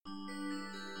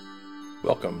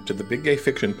Welcome to the Big Gay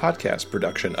Fiction podcast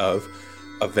production of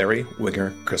A Very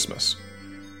Winger Christmas,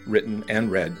 written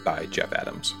and read by Jeff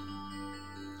Adams.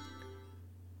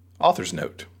 Author's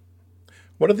note.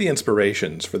 One of the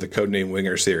inspirations for the Codename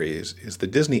Winger series is the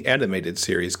Disney animated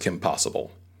series Kim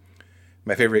Possible.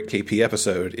 My favorite KP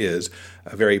episode is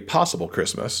A Very Possible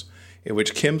Christmas, in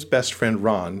which Kim's best friend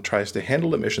Ron tries to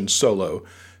handle a mission solo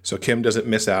so Kim doesn't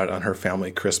miss out on her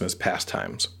family Christmas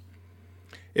pastimes.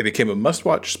 It became a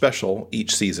must-watch special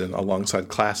each season alongside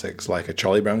classics like A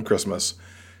Charlie Brown Christmas,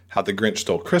 How the Grinch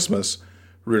Stole Christmas,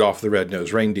 Rudolph the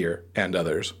Red-Nosed Reindeer, and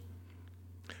others.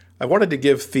 I wanted to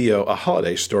give Theo a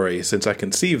holiday story since I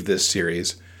conceived this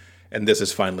series, and this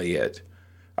is finally it.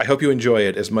 I hope you enjoy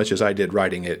it as much as I did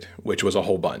writing it, which was a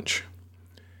whole bunch.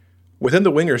 Within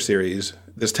the Winger series,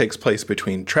 this takes place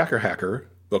between Tracker Hacker,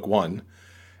 Book 1,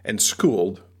 and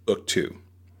Schooled, Book 2.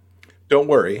 Don't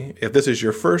worry, if this is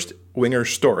your first Winger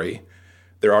story,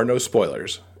 there are no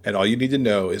spoilers, and all you need to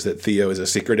know is that Theo is a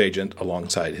secret agent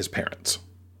alongside his parents.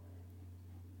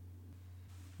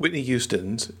 Whitney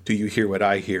Houston's Do You Hear What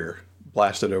I Hear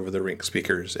blasted over the rink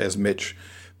speakers as Mitch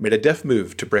made a deft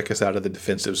move to break us out of the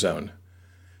defensive zone.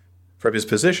 From his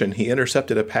position, he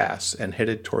intercepted a pass and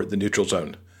headed toward the neutral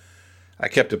zone. I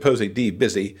kept opposing D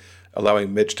busy,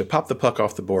 allowing Mitch to pop the puck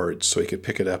off the boards so he could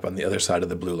pick it up on the other side of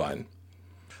the blue line.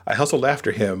 I hustled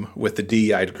after him with the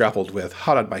D I'd grappled with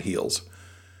hot on my heels.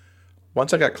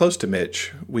 Once I got close to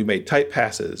Mitch, we made tight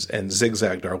passes and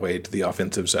zigzagged our way to the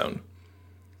offensive zone.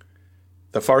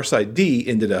 The far side D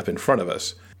ended up in front of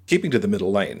us, keeping to the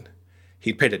middle lane.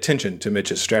 He'd paid attention to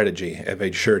Mitch's strategy and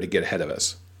made sure to get ahead of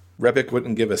us. Rebick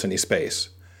wouldn't give us any space.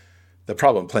 The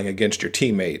problem playing against your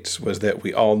teammates was that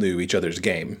we all knew each other's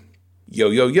game.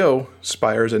 Yo, yo, yo,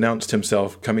 Spires announced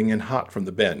himself coming in hot from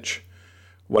the bench.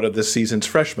 One of this season's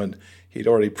freshmen, he'd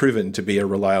already proven to be a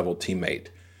reliable teammate.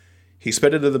 He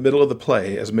sped into the middle of the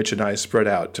play as Mitch and I spread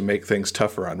out to make things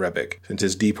tougher on Rebick, since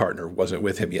his D partner wasn't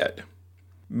with him yet.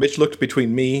 Mitch looked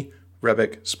between me,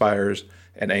 Rebick, Spires,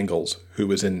 and Engels, who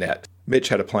was in net. Mitch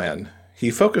had a plan.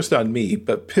 He focused on me,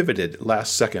 but pivoted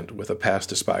last second with a pass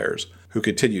to Spires, who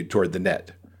continued toward the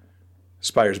net.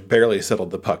 Spires barely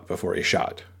settled the puck before he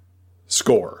shot.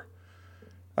 Score!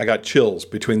 I got chills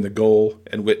between the goal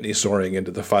and Whitney soaring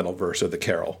into the final verse of the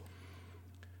carol.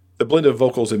 The blend of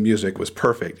vocals and music was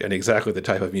perfect and exactly the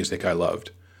type of music I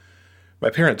loved. My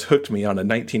parents hooked me on a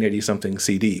 1980-something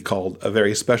CD called A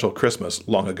Very Special Christmas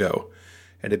long ago,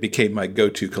 and it became my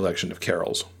go-to collection of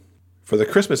carols. For the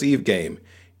Christmas Eve game,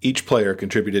 each player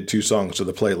contributed 2 songs to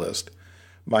the playlist.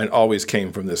 Mine always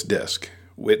came from this disc,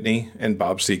 Whitney and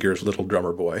Bob Seger's Little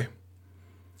Drummer Boy.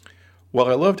 While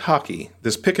I loved hockey,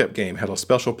 this pickup game had a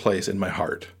special place in my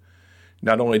heart.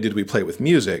 Not only did we play with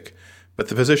music, but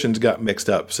the positions got mixed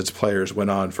up since players went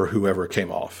on for whoever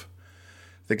came off.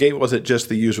 The game wasn't just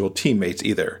the usual teammates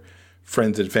either.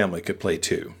 Friends and family could play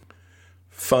too.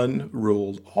 Fun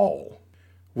ruled all.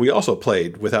 We also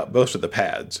played without most of the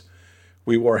pads.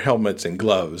 We wore helmets and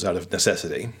gloves out of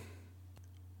necessity.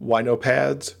 Why no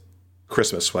pads?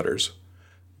 Christmas sweaters.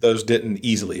 Those didn't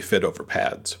easily fit over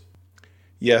pads.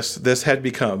 Yes, this had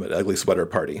become an ugly sweater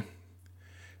party.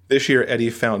 This year,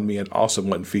 Eddie found me an awesome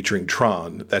one featuring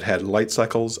Tron that had light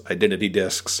cycles, identity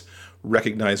discs,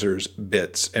 recognizers,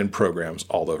 bits, and programs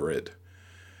all over it.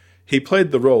 He played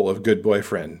the role of good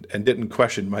boyfriend and didn't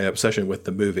question my obsession with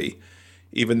the movie,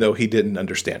 even though he didn't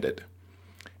understand it.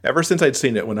 Ever since I'd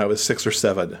seen it when I was 6 or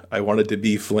 7, I wanted to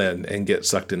be Flynn and get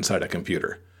sucked inside a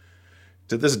computer.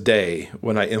 To this day,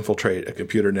 when I infiltrate a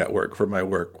computer network for my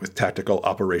work with tactical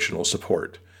operational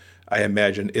support, I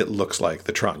imagine it looks like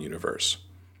the Tron universe.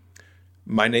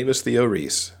 My name is Theo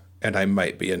Reese, and I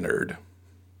might be a nerd.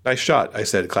 Nice shot, I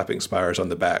said, clapping Spires on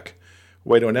the back.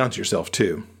 Way to announce yourself,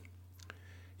 too.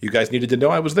 You guys needed to know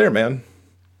I was there, man.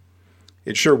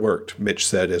 It sure worked, Mitch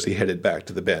said as he headed back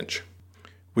to the bench.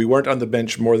 We weren't on the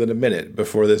bench more than a minute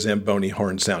before the Zamboni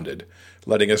horn sounded,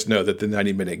 letting us know that the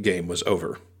 90-minute game was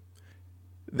over.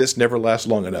 This never lasts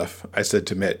long enough, I said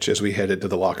to Mitch as we headed to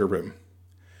the locker room.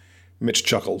 Mitch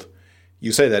chuckled.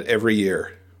 You say that every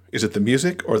year. Is it the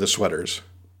music or the sweaters?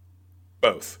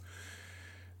 Both.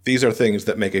 These are things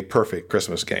that make a perfect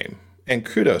Christmas game. And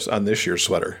kudos on this year's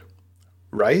sweater.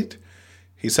 Right?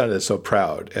 He sounded so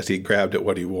proud as he grabbed at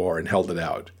what he wore and held it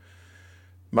out.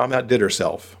 Mom outdid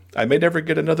herself. I may never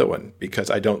get another one because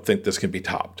I don't think this can be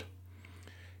topped.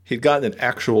 He'd gotten an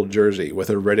actual jersey with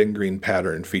a red and green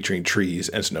pattern featuring trees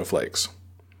and snowflakes.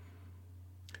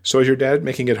 So is your dad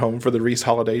making it home for the Reese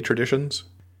holiday traditions?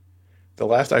 The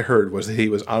last I heard was that he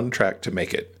was on track to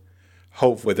make it.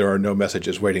 Hopefully there are no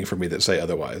messages waiting for me that say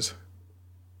otherwise.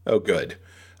 Oh, good.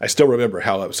 I still remember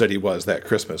how upset he was that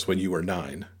Christmas when you were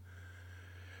 9.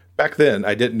 Back then,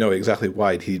 I didn't know exactly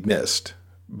why he'd missed,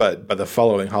 but by the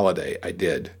following holiday, I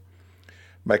did.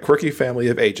 My quirky family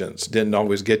of agents didn't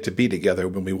always get to be together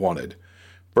when we wanted.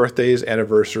 Birthdays,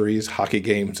 anniversaries, hockey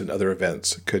games, and other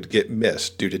events could get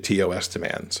missed due to TOS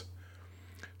demands.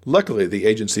 Luckily, the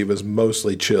agency was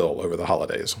mostly chill over the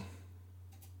holidays.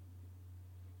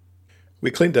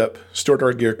 We cleaned up, stored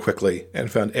our gear quickly,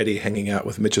 and found Eddie hanging out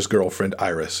with Mitch's girlfriend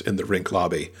Iris in the rink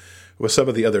lobby, with some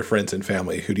of the other friends and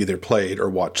family who'd either played or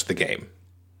watched the game.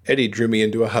 Eddie drew me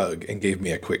into a hug and gave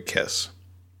me a quick kiss.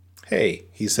 "Hey,"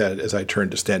 he said as I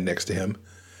turned to stand next to him.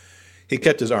 He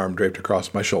kept his arm draped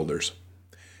across my shoulders.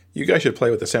 "You guys should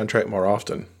play with the soundtrack more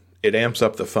often. It amps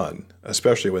up the fun,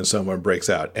 especially when someone breaks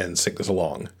out and sings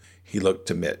along." He looked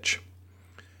to Mitch.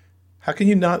 "How can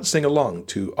you not sing along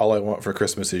to All I Want for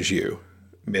Christmas Is You?"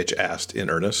 Mitch asked in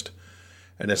earnest.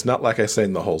 "And it's not like I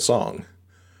sang the whole song."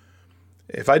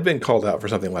 If I'd been called out for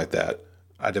something like that,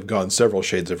 I'd have gone several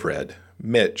shades of red.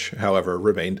 Mitch, however,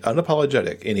 remained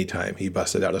unapologetic any time he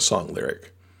busted out a song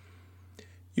lyric.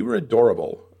 "You were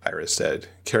adorable," Iris said,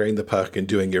 carrying the puck and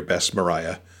doing your best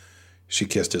Mariah. She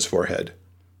kissed his forehead.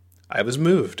 "I was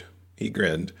moved." He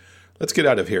grinned. "Let's get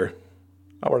out of here.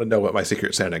 I want to know what my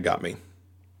Secret Santa got me."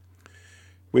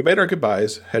 We made our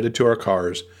goodbyes, headed to our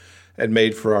cars, and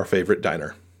made for our favorite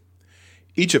diner.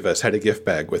 Each of us had a gift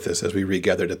bag with us as we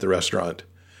regathered at the restaurant.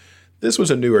 This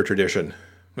was a newer tradition.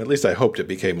 At least I hoped it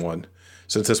became one,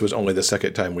 since this was only the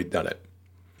second time we'd done it.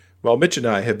 While Mitch and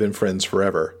I had been friends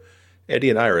forever, Eddie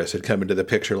and Iris had come into the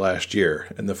picture last year,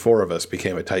 and the four of us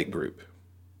became a tight group.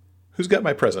 "Who's got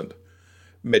my present?"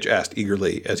 Mitch asked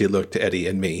eagerly as he looked to Eddie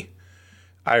and me.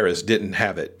 Iris didn't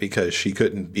have it because she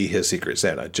couldn't be his Secret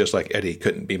Santa, just like Eddie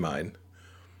couldn't be mine.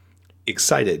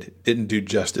 Excited didn't do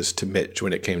justice to Mitch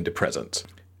when it came to presents.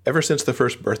 Ever since the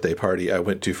first birthday party I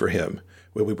went to for him,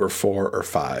 when we were 4 or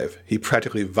 5, he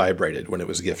practically vibrated when it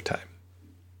was gift time.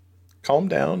 "Calm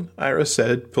down," Iris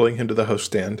said, pulling him to the host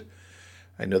stand.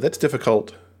 "I know that's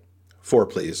difficult." "4,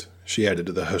 please," she added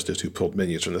to the hostess who pulled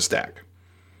menus from the stack.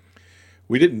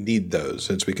 We didn't need those,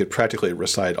 since we could practically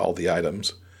recite all the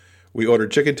items. We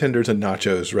ordered chicken tenders and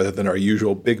nachos rather than our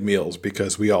usual big meals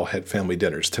because we all had family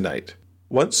dinners tonight.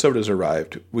 Once sodas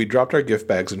arrived, we dropped our gift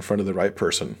bags in front of the right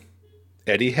person.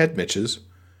 Eddie had Mitch's.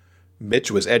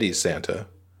 Mitch was Eddie's Santa.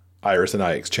 Iris and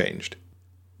I exchanged.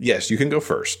 "Yes, you can go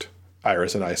first,"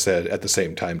 Iris and I said at the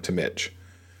same time to Mitch.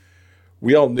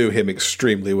 We all knew him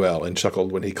extremely well and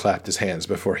chuckled when he clapped his hands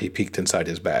before he peeked inside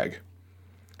his bag.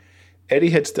 Eddie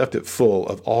had stuffed it full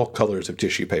of all colors of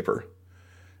tissue paper.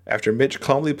 After Mitch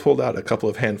calmly pulled out a couple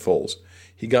of handfuls,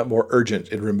 he got more urgent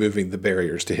in removing the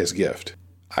barriers to his gift.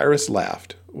 Iris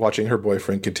laughed, watching her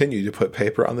boyfriend continue to put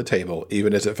paper on the table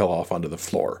even as it fell off onto the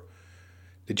floor.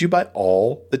 "Did you buy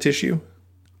all the tissue?"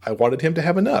 "I wanted him to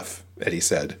have enough," Eddie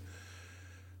said.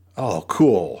 "Oh,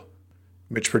 cool."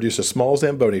 Mitch produced a small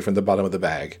Zamboni from the bottom of the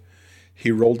bag.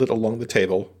 He rolled it along the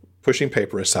table, pushing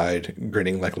paper aside,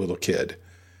 grinning like a little kid.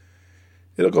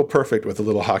 "It'll go perfect with the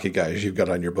little hockey guys you've got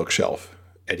on your bookshelf."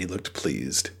 Eddie looked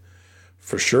pleased.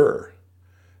 "For sure."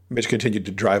 Mitch continued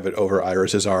to drive it over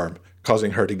Iris's arm,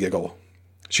 causing her to giggle.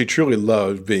 She truly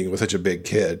loved being with such a big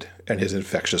kid and his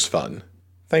infectious fun.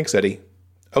 "Thanks, Eddie.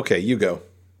 Okay, you go."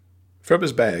 From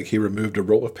his bag, he removed a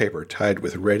roll of paper tied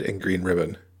with red and green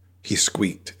ribbon. He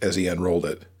squeaked as he unrolled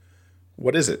it.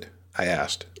 "What is it?" I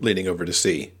asked, leaning over to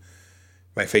see.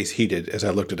 My face heated as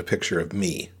I looked at a picture of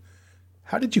me.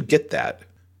 "How did you get that?"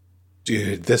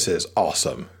 "Dude, this is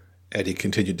awesome." Eddie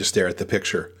continued to stare at the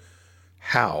picture.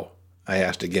 "How?" I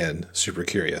asked again, super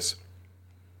curious.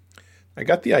 "I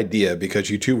got the idea because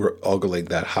you two were ogling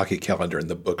that hockey calendar in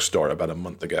the bookstore about a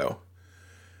month ago."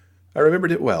 I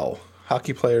remembered it well.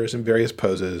 Hockey players in various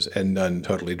poses and none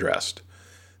totally dressed.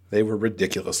 They were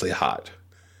ridiculously hot.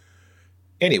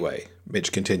 "Anyway,"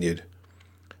 Mitch continued,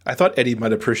 "I thought Eddie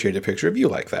might appreciate a picture of you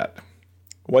like that.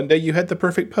 One day you had the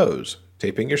perfect pose,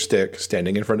 taping your stick,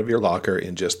 standing in front of your locker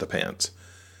in just the pants.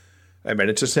 I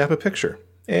managed to snap a picture,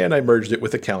 and I merged it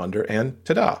with the calendar, and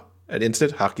ta-da, an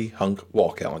instant hockey hunk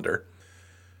wall calendar."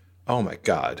 Oh my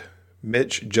God,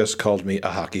 Mitch just called me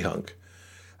a hockey hunk.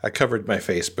 I covered my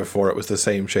face before it was the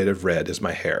same shade of red as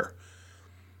my hair.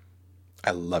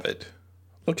 "I love it.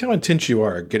 Look how intense you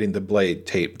are getting the blade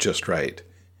taped just right."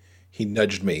 He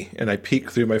nudged me, and I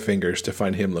peeked through my fingers to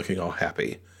find him looking all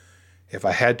happy. If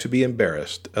I had to be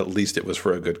embarrassed, at least it was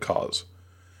for a good cause.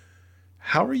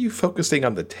 "How are you focusing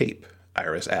on the tape?"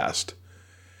 Iris asked.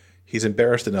 "He's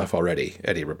embarrassed enough already,"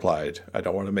 Eddie replied. "I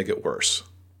don't want to make it worse."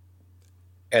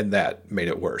 And that made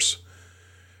it worse.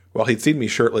 While he'd seen me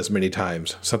shirtless many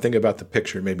times, something about the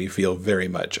picture made me feel very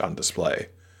much on display.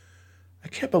 "I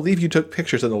can't believe you took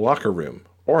pictures in the locker room,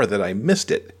 or that I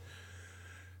missed it."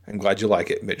 I'm glad you like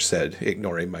it, Mitch said,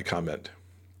 ignoring my comment.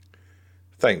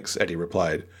 Thanks, Eddie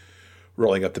replied,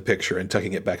 rolling up the picture and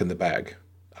tucking it back in the bag.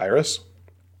 Iris?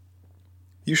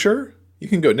 You sure? You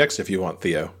can go next if you want,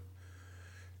 Theo.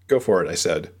 Go for it, I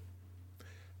said.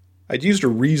 I'd used a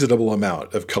reasonable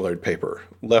amount of colored paper,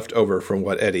 left over from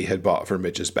what Eddie had bought for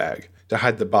Mitch's bag, to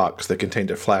hide the box that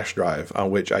contained a flash drive on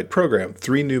which I'd programmed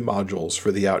 3 new modules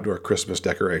for the outdoor Christmas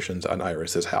decorations on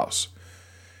Iris's house.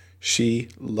 She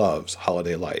loves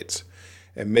holiday lights,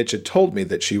 and Mitch had told me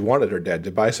that she wanted her dad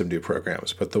to buy some new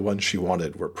programs, but the ones she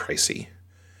wanted were pricey.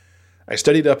 I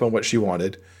studied up on what she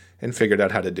wanted and figured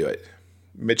out how to do it.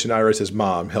 Mitch and Iris's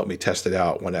mom helped me test it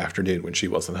out one afternoon when she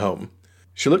wasn't home.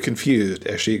 She looked confused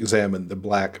as she examined the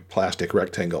black plastic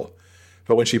rectangle,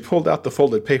 but when she pulled out the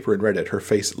folded paper and read it, her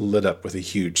face lit up with a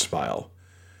huge smile.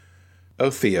 "Oh,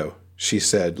 Theo," she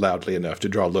said loudly enough to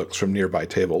draw looks from nearby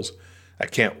tables, "I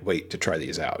can't wait to try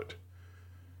these out.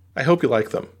 I hope you like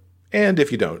them, and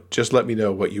if you don't, just let me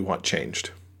know what you want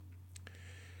changed."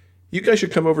 "You guys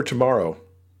should come over tomorrow."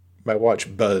 My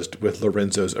watch buzzed with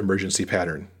Lorenzo's emergency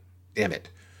pattern. Damn it.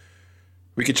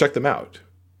 "We could check them out."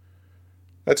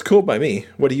 "That's cool by me.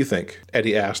 What do you think?"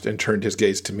 Eddie asked and turned his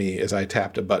gaze to me as I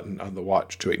tapped a button on the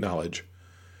watch to acknowledge.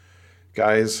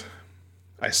 "Guys,"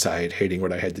 I sighed, hating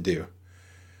what I had to do.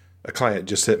 "A client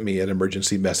just sent me an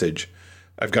emergency message.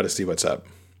 I've got to see what's up."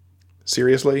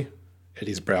 "Seriously?"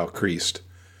 Eddie's brow creased.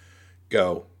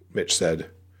 "Go," Mitch said.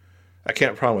 "I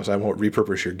can't promise I won't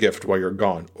repurpose your gift while you're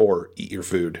gone or eat your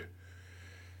food."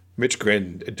 Mitch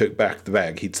grinned and took back the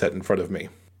bag he'd set in front of me.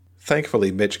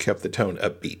 Thankfully, Mitch kept the tone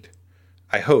upbeat.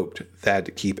 I hoped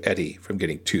that'd keep Eddie from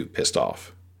getting too pissed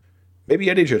off. "Maybe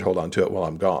Eddie should hold on to it while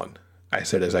I'm gone," I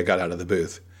said as I got out of the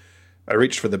booth. I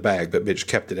reached for the bag, but Mitch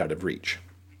kept it out of reach.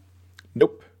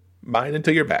 "Nope, mine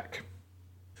until you're back."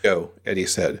 "Go," Eddie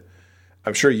said.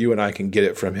 "I'm sure you and I can get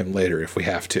it from him later if we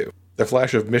have to." The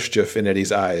flash of mischief in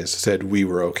Eddie's eyes said we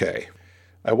were okay.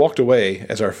 I walked away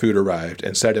as our food arrived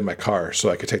and sat in my car so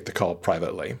I could take the call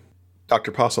privately.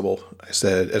 "Dr. Possible," I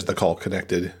said as the call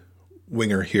connected.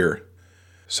 "Winger here.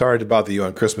 Sorry to bother you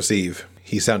on Christmas Eve."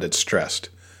 He sounded stressed.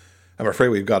 "I'm afraid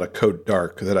we've got a code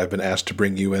dark that I've been asked to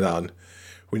bring you in on.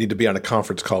 We need to be on a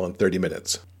conference call in 30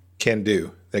 minutes. "Can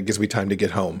do. That gives me time to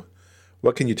get home.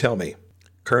 What can you tell me?"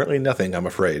 "Currently nothing, I'm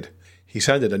afraid." He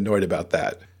sounded annoyed about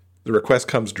that. The request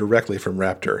comes directly from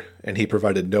Raptor, and he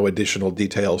provided no additional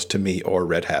details to me or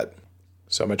Red Hat.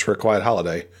 So much for a quiet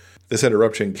holiday. This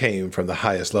interruption came from the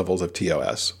highest levels of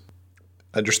TOS.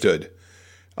 "Understood.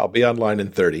 I'll be online in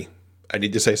 30. I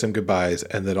need to say some goodbyes,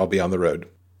 and then I'll be on the road.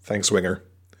 Thanks, Winger."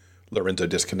 Lorenzo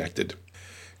disconnected.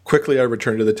 Quickly, I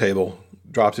returned to the table,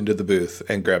 dropped into the booth,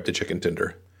 and grabbed a chicken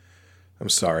tender. "I'm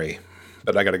sorry,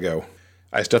 but I gotta go."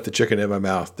 I stuffed the chicken in my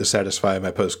mouth to satisfy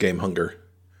my post-game hunger.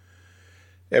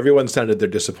 Everyone sounded their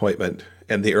disappointment,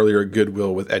 and the earlier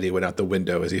goodwill with Eddie went out the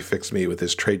window as he fixed me with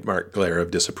his trademark glare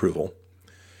of disapproval.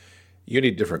 "You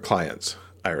need different clients,"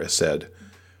 Iris said.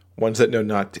 "Ones that know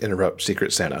not to interrupt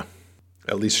Secret Santa."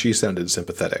 At least she sounded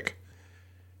sympathetic.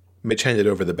 Mitch handed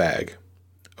over the bag.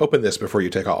 "Open this before you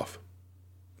take off."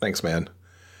 "Thanks, man."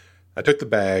 I took the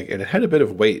bag, and it had a bit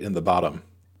of weight in the bottom.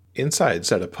 Inside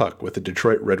sat a puck with the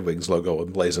Detroit Red Wings logo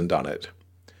emblazoned on it.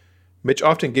 Mitch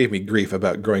often gave me grief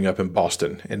about growing up in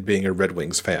Boston and being a Red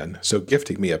Wings fan, so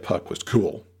gifting me a puck was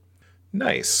cool.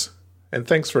 "Nice. And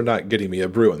thanks for not getting me a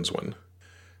Bruins one."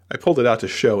 I pulled it out to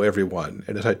show everyone,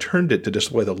 and as I turned it to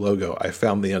display the logo, I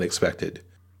found the unexpected.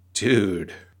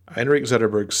 Dude, Heinrich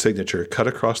Zetterberg's signature cut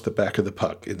across the back of the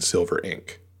puck in silver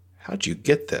ink. "How'd you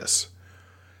get this?"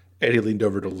 Eddie leaned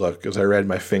over to look as I ran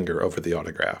my finger over the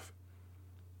autograph.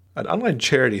 "An online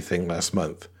charity thing last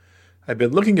month. I've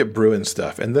been looking at Bruin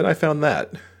stuff, and then I found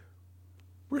that.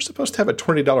 We're supposed to have a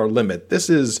 $20 limit. This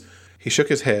is..." He shook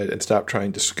his head and stopped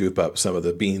trying to scoop up some of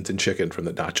the beans and chicken from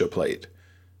the nacho plate.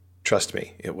 Trust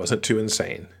me, it wasn't too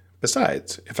insane.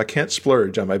 Besides, if I can't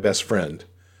splurge on my best friend,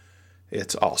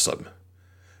 it's awesome.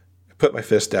 I put my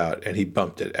fist out, and he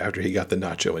bumped it after he got the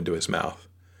nacho into his mouth.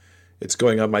 It's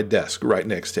going on my desk right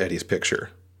next to Eddie's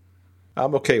picture.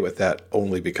 "I'm okay with that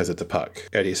only because it's a puck,"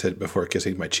 Eddie said before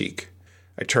kissing my cheek.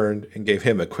 I turned and gave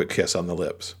him a quick kiss on the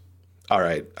lips. "All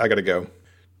right, I gotta go."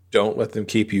 "Don't let them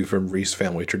keep you from Reese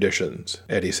family traditions,"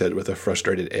 Eddie said with a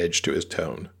frustrated edge to his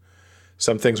tone.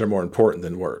 "Some things are more important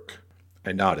than work."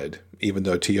 I nodded, even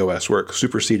though TOS work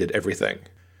superseded everything.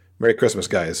 "Merry Christmas,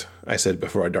 guys," I said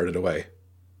before I darted away.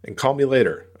 "And call me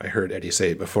later," I heard Eddie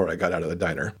say before I got out of the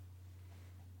diner.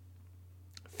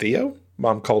 "Theo?"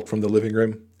 Mom called from the living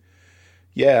room.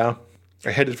 "Yeah."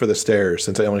 I headed for the stairs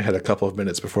since I only had a couple of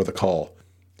minutes before the call.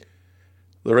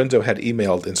 Lorenzo had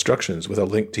emailed instructions with a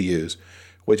link to use,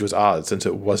 which was odd since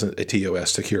it wasn't a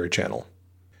TOS secure channel.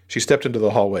 She stepped into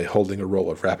the hallway holding a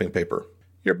roll of wrapping paper.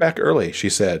 "You're back early," she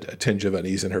said, a tinge of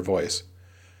unease in her voice.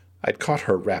 I'd caught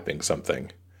her wrapping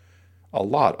something. A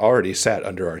lot already sat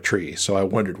under our tree, so I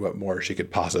wondered what more she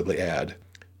could possibly add.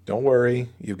 "Don't worry,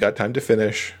 you've got time to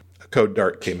finish." A code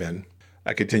dart came in.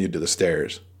 I continued to the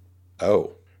stairs.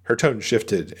 "Oh." Her tone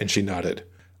shifted, and she nodded.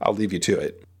 "I'll leave you to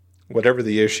it." Whatever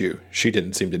the issue, she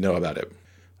didn't seem to know about it.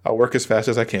 "I'll work as fast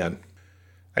as I can."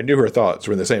 I knew her thoughts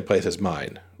were in the same place as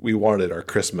mine. We wanted our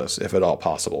Christmas, if at all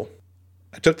possible.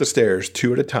 I took the stairs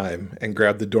 2 at a time and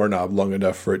grabbed the doorknob long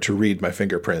enough for it to read my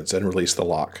fingerprints and release the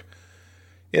lock.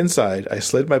 Inside, I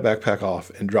slid my backpack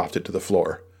off and dropped it to the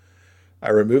floor.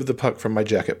 I removed the puck from my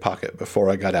jacket pocket before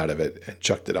I got out of it and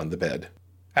chucked it on the bed.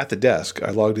 At the desk,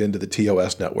 I logged into the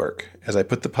TOS network as I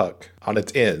put the puck, on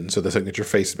its end so the signature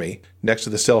faced me, next to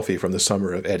the selfie from the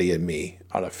summer of Eddie and me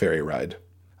on a ferry ride.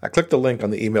 I clicked the link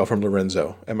on the email from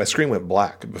Lorenzo, and my screen went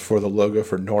black before the logo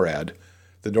for NORAD,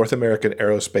 the North American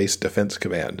Aerospace Defense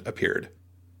Command, appeared.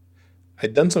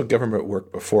 I'd done some government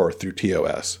work before through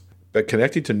TOS, but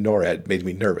connecting to NORAD made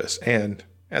me nervous, and,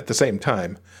 at the same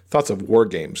time, thoughts of war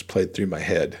games played through my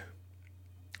head.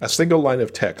 A single line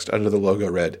of text under the logo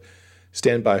read,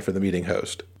 "Stand by for the meeting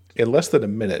host." In less than a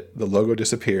minute, the logo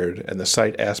disappeared, and the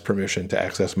site asked permission to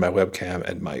access my webcam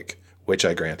and mic, which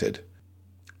I granted.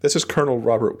 "This is Colonel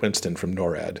Robert Winston from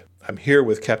NORAD. I'm here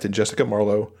with Captain Jessica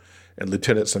Marlowe and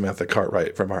Lieutenant Samantha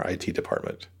Cartwright from our IT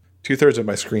department." 2/3 of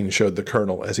my screen showed the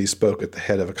colonel as he spoke at the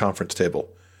head of a conference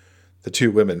table. The 2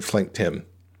 women flanked him.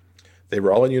 They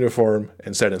were all in uniform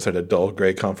and sat inside a dull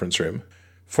gray conference room.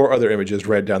 4 other images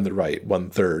read down the right,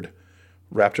 1/3.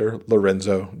 Raptor,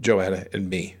 Lorenzo, Joanna, and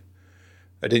me.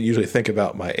 I didn't usually think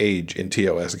about my age in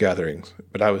TOS gatherings,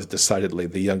 but I was decidedly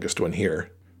the youngest one here.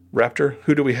 "Raptor,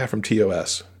 who do we have from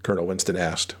TOS?" Colonel Winston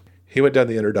asked. He went down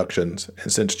the introductions,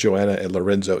 and since Joanna and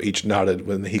Lorenzo each nodded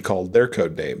when he called their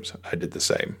code names, I did the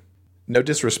same. No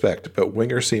disrespect, but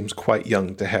Winger seems quite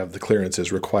young to have the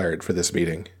clearances required for this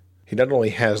meeting. He not only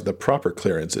has the proper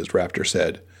clearances, Raptor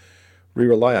said. We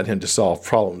rely on him to solve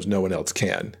problems no one else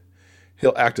can.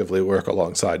 He'll actively work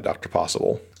alongside Dr.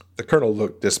 Possible. The colonel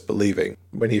looked disbelieving.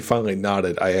 When he finally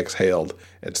nodded, I exhaled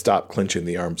and stopped clenching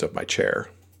the arms of my chair.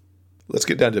 "Let's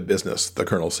get down to business," the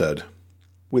colonel said.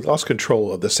 We lost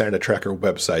control of the Santa Tracker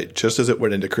website just as it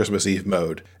went into Christmas Eve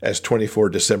mode, as 24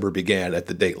 December began at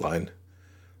the dateline.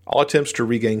 All attempts to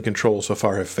regain control so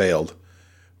far have failed.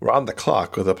 We're on the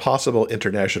clock with a possible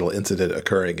international incident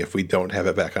occurring if we don't have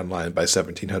it back online by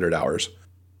 1700 hours.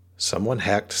 Someone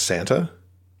hacked Santa?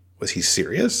 Was he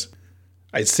serious?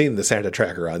 I'd seen the Santa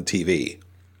Tracker on TV.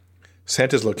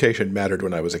 Santa's location mattered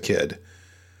when I was a kid.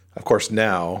 Of course,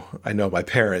 now, I know my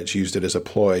parents used it as a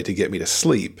ploy to get me to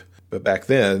sleep, but back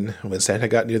then, when Santa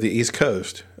got near the East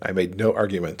Coast, I made no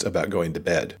arguments about going to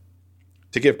bed.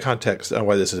 To give context on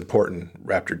why this is important,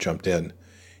 Raptor jumped in.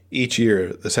 Each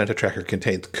year, the Santa Tracker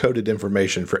contains coded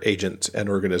information for agents and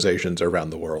organizations around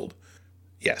the world.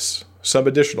 Yes, some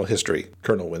additional history,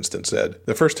 Colonel Winston said.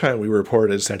 The first time we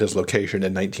reported Santa's location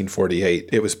in 1948,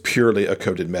 it was purely a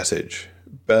coded message,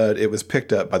 but it was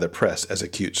picked up by the press as a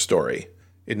cute story.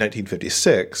 In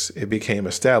 1956, it became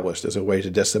established as a way to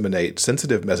disseminate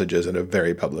sensitive messages in a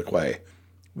very public way.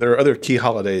 There are other key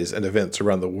holidays and events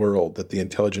around the world that the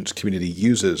intelligence community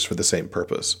uses for the same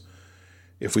purpose.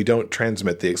 If we don't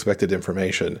transmit the expected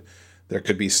information, there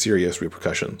could be serious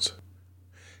repercussions.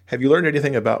 "Have you learned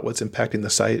anything about what's impacting the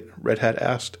site?" Red Hat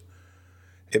asked.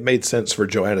 It made sense for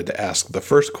Joanna to ask the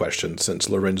first question since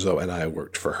Lorenzo and I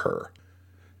worked for her.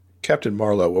 "Captain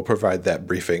Marlowe will provide that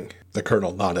briefing." The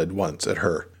colonel nodded once at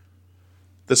her.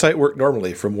 The site worked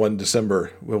normally from 1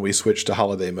 December when we switched to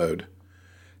holiday mode.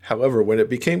 However, when it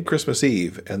became Christmas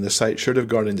Eve and the site should have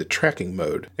gone into tracking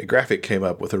mode, a graphic came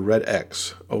up with a red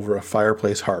X over a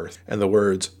fireplace hearth and the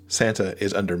words, "Santa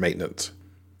is under maintenance."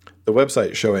 The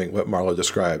website showing what Marlowe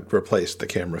described replaced the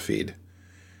camera feed.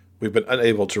 We've been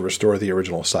unable to restore the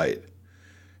original site.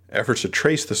 Efforts to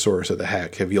trace the source of the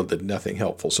hack have yielded nothing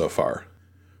helpful so far.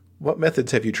 "What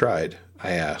methods have you tried?"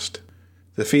 I asked.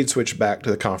 The feed switched back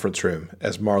to the conference room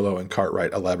as Marlowe and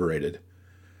Cartwright elaborated.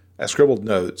 I scribbled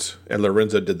notes, and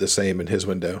Lorenzo did the same in his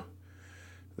window.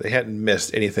 They hadn't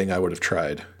missed anything I would have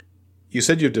tried. "You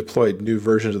said you've deployed new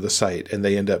versions of the site and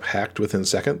they end up hacked within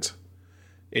seconds?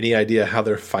 Any idea how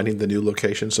they're finding the new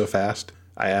location so fast?"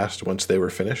 I asked once they were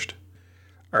finished.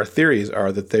 "Our theories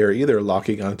are that they are either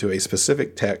locking onto a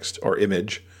specific text or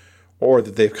image, or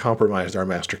that they've compromised our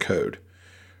master code.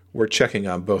 We're checking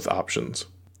on both options."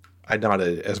 I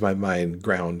nodded as my mind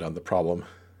ground on the problem.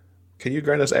 "Can you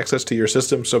grant us access to your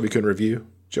system so we can review?"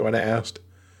 Joanna asked.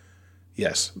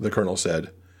 "Yes," the colonel said.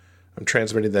 I'm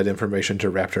transmitting that information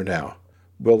to Raptor now.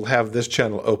 We'll have this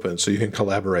channel open so you can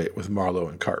collaborate with Marlowe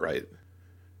and Cartwright.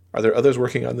 Are there others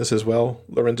working on this as well?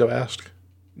 Lorenzo asked.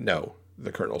 No,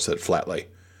 the colonel said flatly.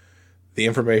 The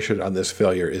information on this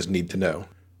failure is need to know.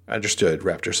 Understood,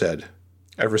 Raptor said.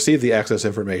 I've received the access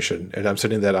information, and I'm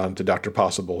sending that on to Dr.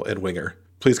 Possible and Winger.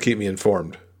 Please keep me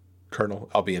informed. Colonel,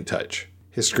 I'll be in touch.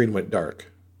 His screen went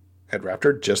dark. Had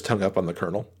Raptor just hung up on the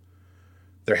colonel?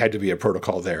 There had to be a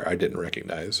protocol there I didn't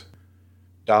recognize.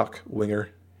 Doc, Winger,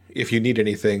 if you need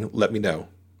anything, let me know,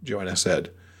 Joanna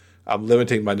said. I'm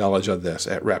limiting my knowledge on this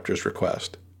at Raptor's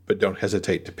request, but don't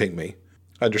hesitate to ping me.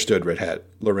 Understood, Red Hat,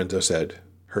 Lorenzo said.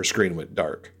 Her screen went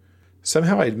dark.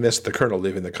 Somehow I'd missed the colonel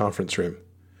leaving the conference room.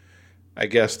 I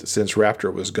guessed since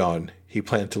Raptor was gone, he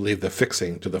planned to leave the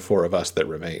fixing to the four of us that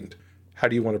remained. How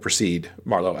do you want to proceed?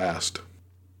 Marlowe asked.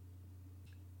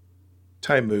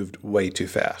 Time moved way too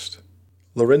fast.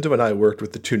 Lorenzo and I worked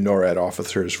with the two NORAD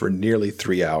officers for nearly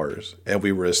 3 hours, and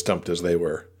we were as stumped as they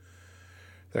were.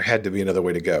 There had to be another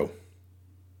way to go.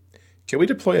 Can we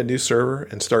deploy a new server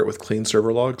and start with clean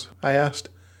server logs? I asked.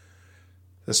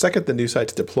 The second the new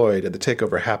site's deployed and the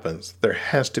takeover happens, there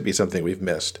has to be something we've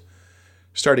missed.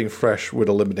 Starting fresh would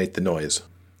eliminate the noise.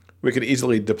 We could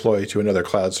easily deploy to another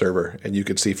cloud server, and you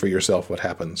could see for yourself what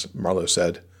happens, Marlowe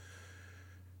said.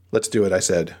 Let's do it, I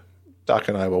said. Doc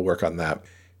and I will work on that.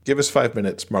 Give us 5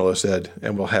 minutes, Marlowe said,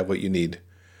 and we'll have what you need.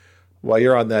 While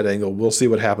you're on that angle, we'll see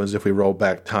what happens if we roll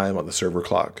back time on the server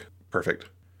clock. Perfect.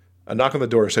 A knock on the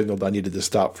door signaled I needed to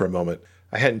stop for a moment.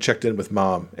 I hadn't checked in with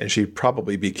Mom, and she'd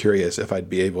probably be curious if I'd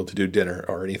be able to do dinner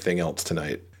or anything else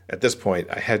tonight. At this point,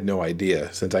 I had no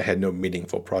idea, since I had no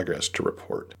meaningful progress to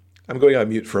report. I'm going on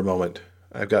mute for a moment.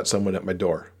 I've got someone at my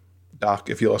door. Doc,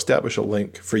 if you'll establish a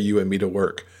link for you and me to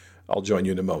work, I'll join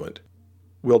you in a moment.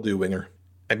 Will do, Winger.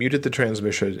 I muted the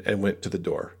transmission and went to the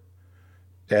door.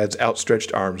 Dad's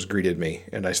outstretched arms greeted me,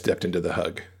 and I stepped into the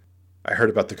hug. I heard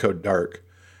about the code dark,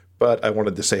 but I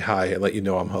wanted to say hi and let you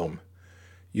know I'm home.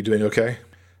 You doing okay?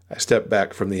 I stepped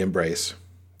back from the embrace.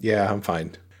 Yeah, I'm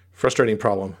fine. Frustrating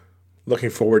problem. Looking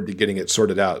forward to getting it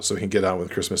sorted out so we can get on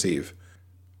with Christmas Eve.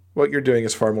 What you're doing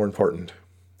is far more important.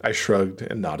 I shrugged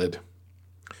and nodded.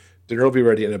 Dinner will be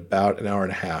ready in about an hour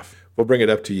and a half. We'll bring it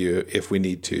up to you if we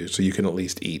need to, so you can at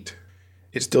least eat.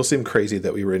 It still seemed crazy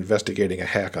that we were investigating a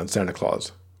hack on Santa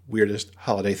Claus. Weirdest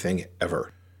holiday thing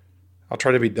ever. I'll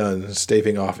try to be done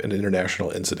staving off an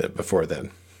international incident before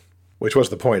then. Which was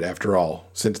the point, after all,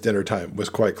 since dinner time was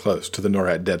quite close to the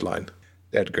NORAD deadline.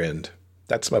 Dad grinned.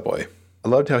 That's my boy. I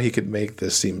loved how he could make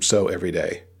this seem so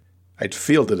everyday. I'd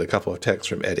fielded a couple of texts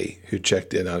from Eddie, who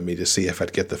checked in on me to see if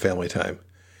I'd get the family time.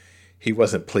 He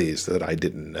wasn't pleased that I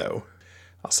didn't know.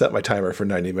 I'll set my timer for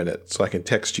 90 minutes so I can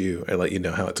text you and let you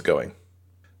know how it's going.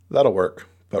 That'll work,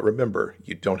 but remember,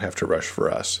 you don't have to rush for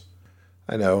us.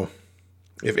 I know.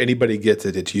 If anybody gets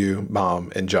it, it's you,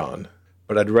 Mom, and John.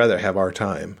 But I'd rather have our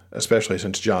time, especially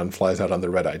since John flies out on the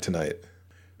red-eye tonight.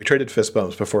 We traded fist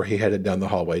bumps before he headed down the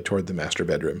hallway toward the master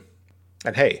bedroom.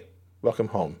 And hey, welcome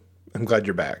home. I'm glad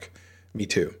you're back. Me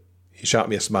too. He shot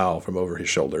me a smile from over his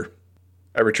shoulder.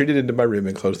 I retreated into my room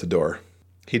and closed the door.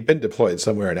 He'd been deployed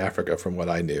somewhere in Africa from what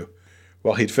I knew.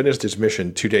 While he'd finished his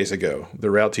mission 2 days ago, the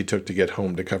routes he took to get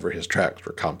home to cover his tracks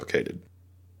were complicated.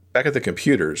 Back at the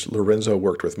computers, Lorenzo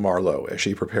worked with Marlowe as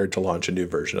she prepared to launch a new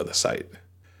version of the site.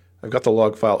 I've got the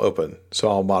log file open, so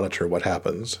I'll monitor what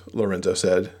happens, Lorenzo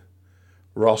said.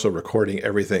 We're also recording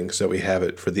everything so we have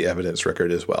it for the evidence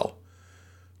record as well.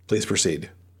 Please proceed.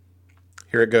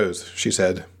 Here it goes, she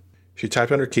said. She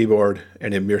typed on her keyboard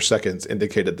and in mere seconds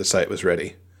indicated the site was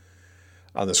ready.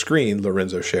 On the screen,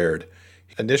 Lorenzo shared,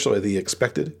 initially the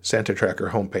expected Santa Tracker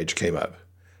homepage came up,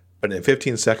 but in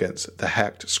 15 seconds, the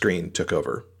hacked screen took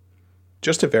over.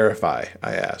 Just to verify,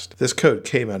 I asked, this code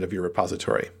came out of your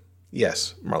repository.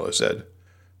 Yes, Marlowe said.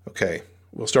 Okay,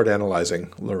 we'll start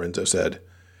analyzing, Lorenzo said.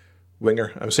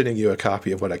 Winger, I'm sending you a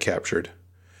copy of what I captured.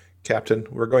 Captain,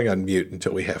 we're going on mute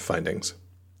until we have findings.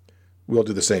 We'll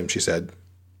do the same, she said.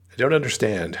 I don't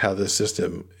understand how this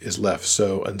system is left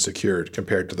so unsecured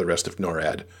compared to the rest of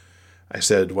NORAD, I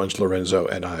said once Lorenzo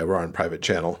and I were on private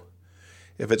channel.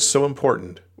 If it's so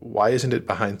important, why isn't it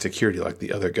behind security like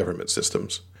the other government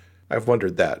systems? I've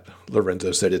wondered that,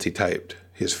 Lorenzo said as he typed,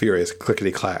 his furious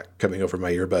clickety-clack coming over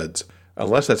my earbuds,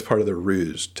 unless that's part of the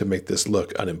ruse to make this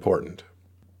look unimportant.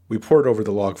 We pored over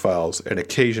the log files and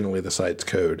occasionally the site's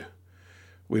code.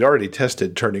 We'd already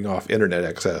tested turning off internet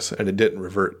access, and it didn't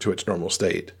revert to its normal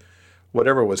state.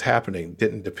 Whatever was happening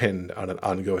didn't depend on an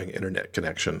ongoing internet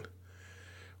connection.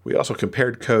 We also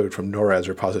compared code from NORAD's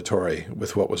repository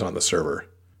with what was on the server.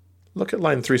 Look at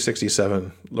line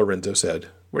 367, Lorenzo said.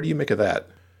 What do you make of that?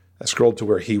 I scrolled to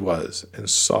where he was and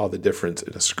saw the difference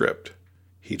in a script.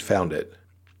 He'd found it.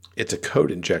 It's a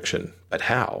code injection, but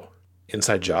how?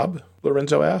 Inside job?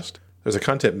 Lorenzo asked. There's a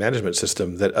content management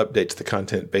system that updates the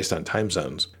content based on time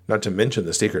zones, not to mention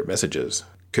the secret messages.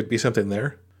 Could be something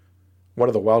there? One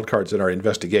of the wildcards in our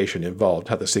investigation involved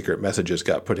how the secret messages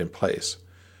got put in place.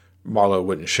 Marlowe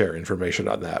wouldn't share information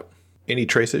on that. Any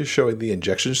traces showing the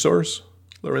injection source?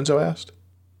 Lorenzo asked.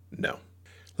 No.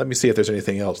 Let me see if there's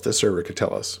anything else this server could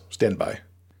tell us. Stand by.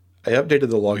 I updated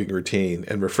the logging routine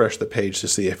and refreshed the page to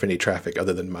see if any traffic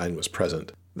other than mine was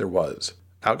present. There was.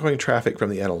 Outgoing traffic from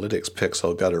the analytics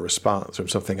pixel got a response from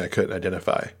something I couldn't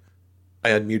identify. I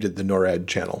unmuted the NORAD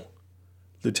channel.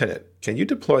 Lieutenant, can you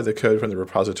deploy the code from the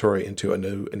repository into a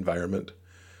new environment?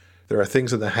 There are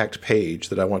things in the hacked page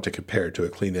that I want to compare to a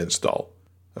clean install.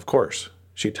 Of course,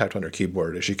 she typed on her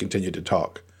keyboard as she continued to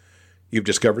talk. You've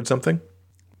discovered something?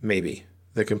 Maybe.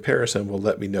 The comparison will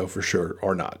let me know for sure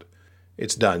or not.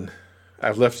 It's done.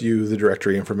 I've left you the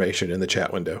directory information in the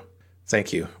chat window.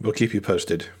 Thank you. We'll keep you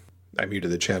posted. I muted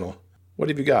the channel. What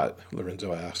have you got?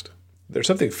 Lorenzo asked. There's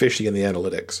something fishy in the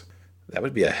analytics. That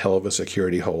would be a hell of a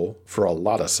security hole for a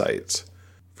lot of sites.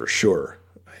 For sure.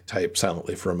 I typed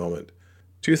silently for a moment.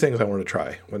 2 things I want to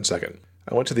try. 1 second.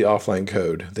 I went to the offline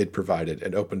code they'd provided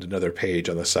and opened another page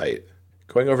on the site.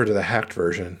 Going over to the hacked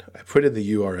version, I put in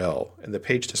the URL, and the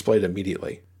page displayed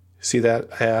immediately. See that?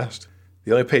 I asked.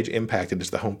 The only page impacted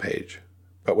is the home page.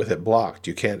 But with it blocked,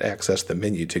 you can't access the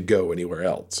menu to go anywhere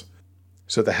else.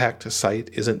 So the hacked site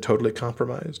isn't totally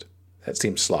compromised? That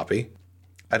seems sloppy.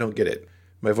 I don't get it.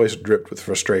 My voice dripped with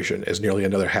frustration as nearly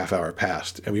another half hour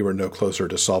passed, and we were no closer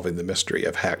to solving the mystery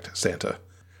of hacked Santa.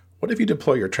 What if you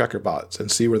deploy your tracker bots and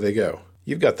see where they go?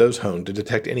 You've got those honed to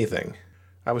detect anything.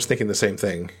 I was thinking the same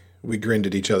thing. We grinned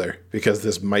at each other, because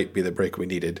this might be the break we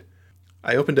needed.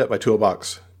 I opened up my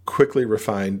toolbox, quickly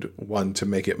refined one to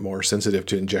make it more sensitive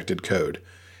to injected code,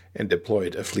 and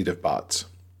deployed a fleet of bots.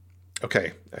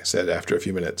 Okay, I said after a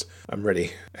few minutes. I'm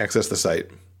ready. Access the site.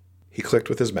 He clicked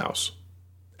with his mouse.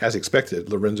 As expected,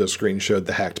 Lorenzo's screen showed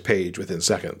the hacked page within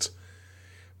seconds.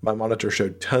 My monitor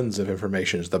showed tons of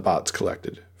information the bots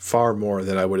collected, far more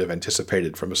than I would have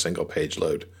anticipated from a single page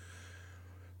load.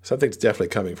 Something's definitely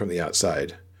coming from the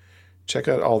outside. Check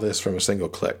out all this from a single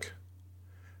click.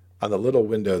 On the little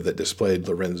window that displayed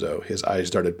Lorenzo, his eyes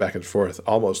darted back and forth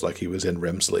almost like he was in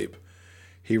REM sleep.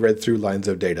 He read through lines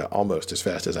of data almost as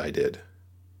fast as I did.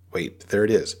 Wait, there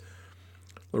it is.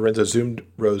 Lorenzo zoomed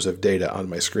rows of data on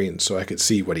my screen so I could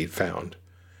see what he'd found.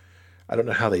 I don't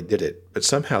know how they did it, but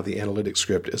somehow the analytics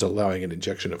script is allowing an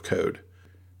injection of code.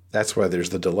 That's why there's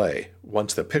the delay.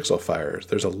 Once the pixel fires,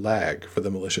 there's a lag for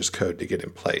the malicious code to get in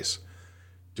place.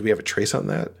 Do we have a trace on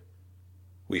that?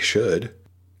 We should.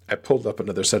 I pulled up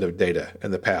another set of data,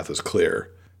 and the path was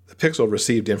clear. The pixel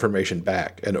received information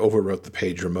back and overwrote the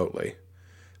page remotely.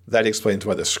 That explains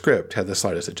why the script had the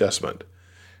slightest adjustment.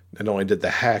 Not only did the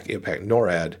hack impact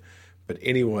NORAD, but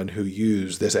anyone who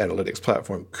used this analytics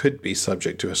platform could be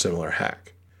subject to a similar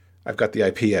hack. I've got the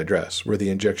IP address where the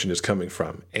injection is coming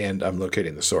from, and I'm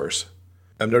locating the source.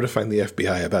 I'm notifying the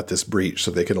FBI about this breach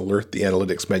so they can alert the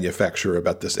analytics manufacturer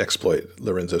about this exploit,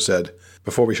 Lorenzo said.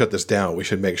 Before we shut this down, we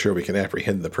should make sure we can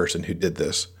apprehend the person who did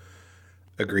this.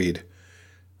 Agreed.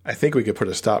 I think we could put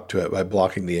a stop to it by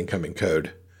blocking the incoming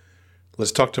code.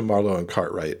 Let's talk to Marlowe and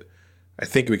Cartwright. I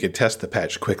think we could test the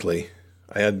patch quickly.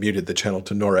 I unmuted the channel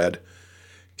to NORAD.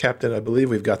 Captain, I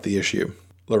believe we've got the issue.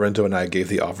 Lorenzo and I gave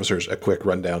the officers a quick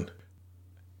rundown.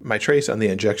 My trace on the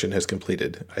injection has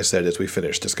completed, I said as we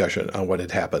finished discussion on what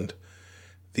had happened.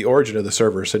 The origin of the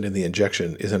server sending the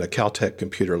injection is in a Caltech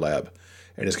computer lab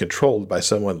and is controlled by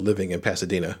someone living in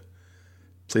Pasadena.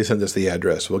 Please send us the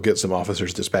address. We'll get some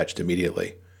officers dispatched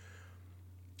immediately.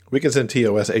 We can send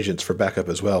TOS agents for backup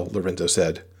as well, Lorenzo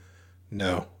said.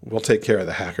 No, we'll take care of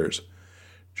the hackers.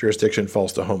 Jurisdiction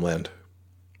falls to Homeland.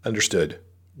 Understood.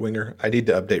 Winger, I need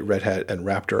to update Red Hat and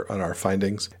Raptor on our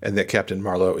findings and that Captain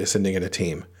Marlowe is sending in a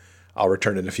team. I'll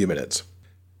return in a few minutes.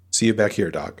 See you back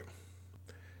here, Doc.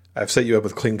 I've set you up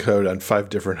with clean code on 5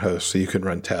 different hosts so you can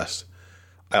run tests.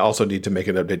 I also need to make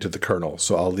an update to the kernel,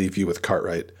 so I'll leave you with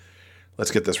Cartwright.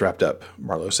 Let's get this wrapped up,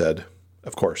 Marlowe said.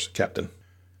 Of course, Captain.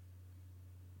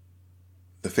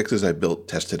 The fixes I built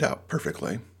tested out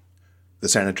perfectly. The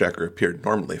Santa tracker appeared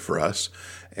normally for us,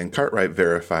 and Cartwright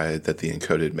verified that the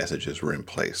encoded messages were in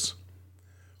place.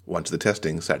 Once the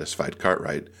testing satisfied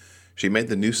Cartwright, she made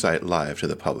the new site live to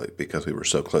the public because we were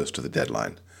so close to the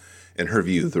deadline. In her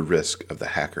view, the risk of the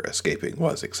hacker escaping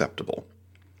was acceptable.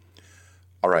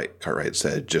 All right, Cartwright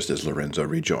said, just as Lorenzo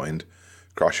rejoined.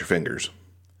 Cross your fingers.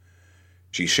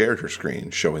 She shared her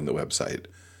screen, showing the website.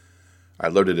 I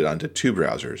loaded it onto 2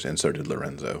 browsers, and so did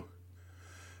Lorenzo.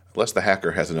 Unless the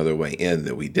hacker has another way in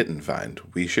that we didn't find,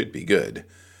 we should be good.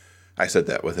 I said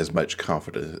that with as much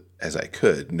confidence as I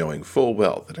could, knowing full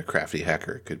well that a crafty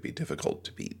hacker could be difficult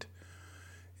to beat.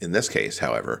 In this case,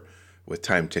 however, with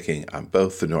time ticking on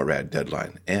both the NORAD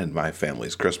deadline and my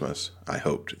family's Christmas, I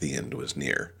hoped the end was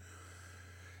near.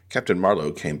 Captain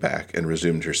Marlowe came back and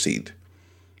resumed her seat.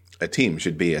 A team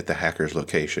should be at the hacker's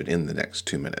location in the next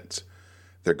 2 minutes.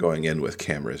 They're going in with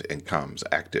cameras and comms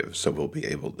active, so we'll be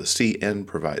able to see and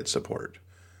provide support.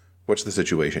 What's the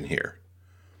situation here?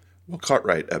 While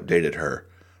Cartwright updated her,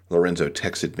 Lorenzo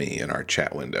texted me in our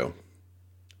chat window.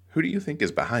 Who do you think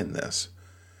is behind this?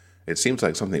 It seems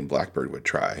like something Blackbird would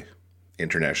try.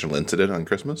 International incident on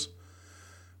Christmas?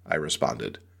 I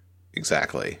responded,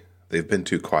 exactly. They've been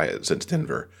too quiet since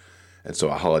Denver, and so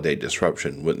a holiday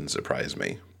disruption wouldn't surprise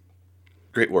me.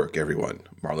 Great work, everyone,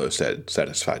 Marlowe said,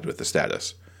 satisfied with the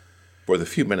status. For the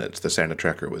few minutes the Santa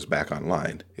tracker was back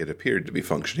online, it appeared to be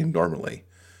functioning normally.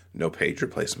 No page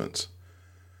replacements.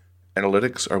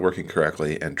 Analytics are working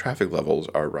correctly, and traffic levels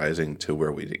are rising to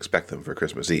where we'd expect them for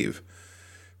Christmas Eve.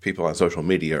 People on social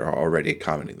media are already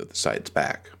commenting that the site's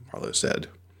back, Marlowe said.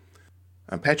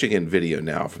 I'm patching in video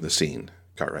now from the scene,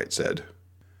 Cartwright said.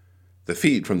 The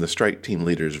feed from the strike team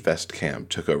leader's vest cam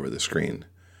took over the screen.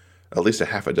 At least a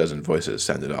half a dozen voices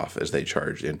sounded off as they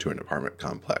charged into an apartment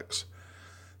complex.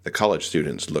 The college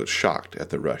students looked shocked at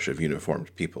the rush of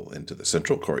uniformed people into the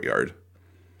central courtyard.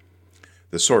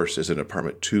 The source is in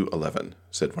apartment 211,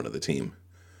 said one of the team.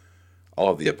 All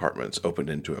of the apartments opened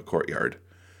into a courtyard.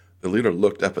 The leader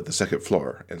looked up at the second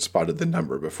floor and spotted the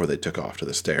number before they took off to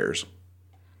the stairs.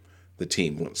 The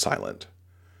team went silent.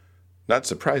 Not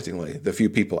surprisingly, the few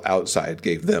people outside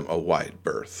gave them a wide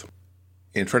berth.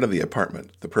 In front of the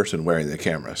apartment, the person wearing the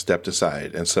camera stepped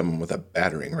aside and someone with a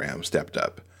battering ram stepped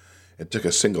up. It took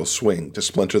a single swing to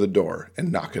splinter the door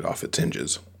and knock it off its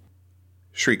hinges.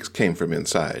 Shrieks came from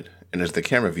inside, and as the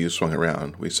camera view swung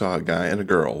around, we saw a guy and a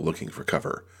girl looking for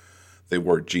cover. They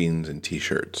wore jeans and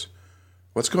t-shirts.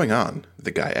 What's going on?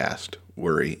 The guy asked,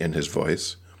 worry in his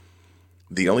voice.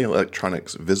 The only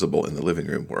electronics visible in the living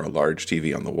room were a large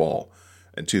TV on the wall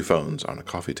and 2 phones on a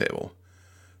coffee table.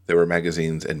 There were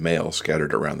magazines and mail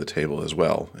scattered around the table as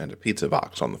well, and a pizza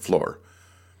box on the floor.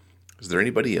 Is there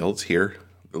anybody else here?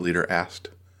 The leader asked.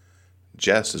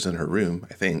 Jess is in her room,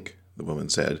 I think, the woman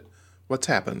said. What's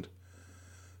happened?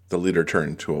 The leader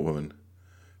turned to a woman.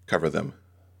 Cover them.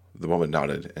 The woman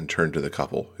nodded and turned to the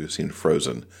couple, who seemed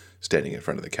frozen, standing in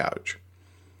front of the couch.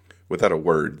 Without a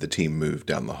word, the team moved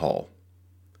down the hall.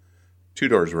 2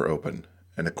 doors were open,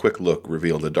 and a quick look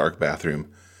revealed a dark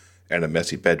bathroom and a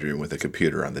messy bedroom with a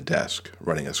computer on the desk,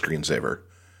 running a screensaver.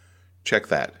 Check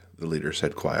that, the leader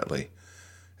said quietly,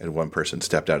 and one person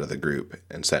stepped out of the group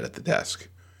and sat at the desk.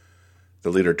 The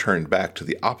leader turned back to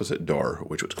the opposite door,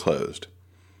 which was closed.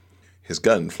 His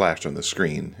gun flashed on the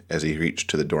screen as he reached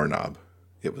to the doorknob.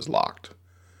 It was locked.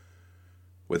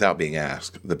 Without being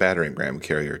asked, the battering ram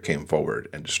carrier came forward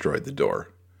and destroyed the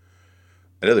door.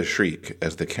 Another shriek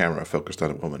as the camera focused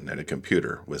on a woman at a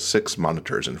computer with 6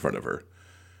 monitors in front of her.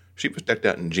 She was decked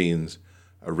out in jeans,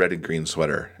 a red and green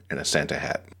sweater, and a Santa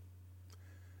hat.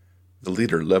 The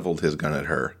leader leveled his gun at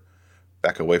her.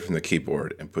 Back away from the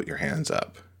keyboard and put your hands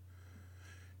up.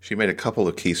 She made a couple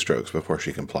of keystrokes before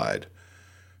she complied.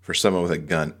 For someone with a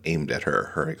gun aimed at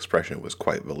her, her expression was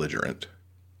quite belligerent.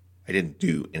 I didn't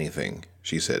do anything,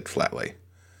 she said flatly.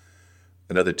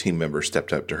 Another team member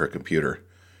stepped up to her computer.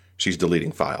 She's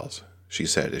deleting files, she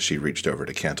said as she reached over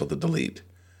to cancel the delete.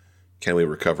 Can we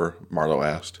recover? Marlowe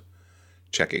asked.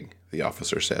 Checking, the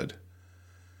officer said.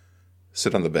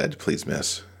 Sit on the bed, please,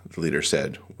 miss, the leader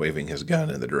said, waving his gun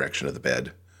in the direction of the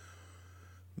bed.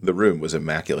 The room was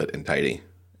immaculate and tidy.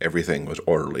 Everything was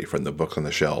orderly, from the books on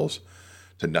the shelves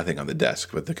to nothing on the desk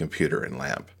but the computer and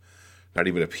lamp. Not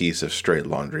even a piece of stray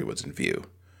laundry was in view.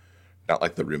 Not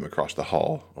like the room across the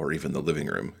hall or even the living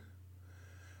room.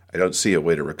 I don't see a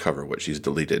way to recover what she's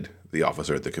deleted, the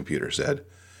officer at the computer said.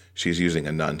 She's using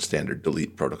a non-standard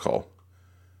delete protocol.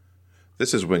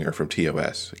 This is Winger from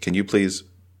TOS. Can you please...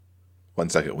 1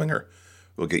 second, Winger.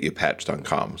 We'll get you patched on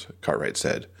comms, Cartwright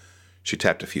said. She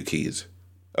tapped a few keys.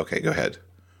 Okay, go ahead.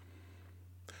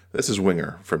 This is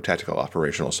Winger from Tactical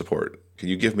Operational Support. Can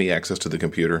you give me access to the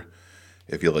computer?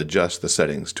 If you'll adjust the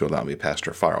settings to allow me past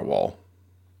your firewall.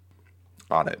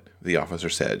 On it, the officer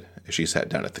said as she sat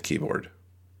down at the keyboard.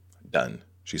 Done,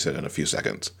 she said in a few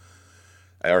seconds.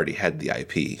 I already had the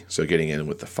IP, so getting in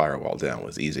with the firewall down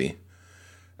was easy.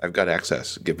 I've got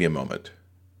access. Give me a moment.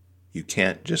 You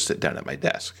can't just sit down at my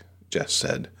desk, Jess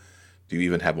said. Do you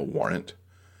even have a warrant?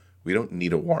 We don't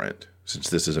need a warrant, since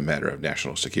this is a matter of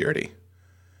national security.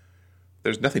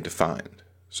 There's nothing to find,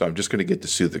 So I'm just going to get to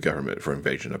sue the government for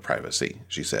invasion of privacy,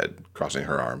 she said, crossing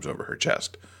her arms over her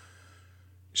chest.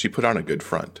 She put on a good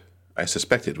front. I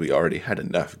suspected we already had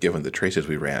enough, given the traces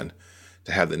we ran,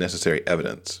 to have the necessary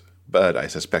evidence, but I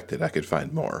suspected I could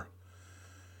find more.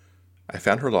 I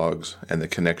found her logs and the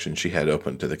connection she had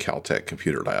open to the Caltech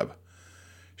computer lab.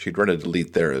 She'd run a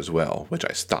delete there as well, which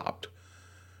I stopped.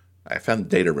 I found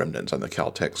data remnants on the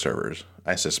Caltech servers.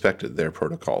 I suspected their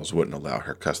protocols wouldn't allow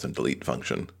her custom delete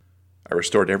function. I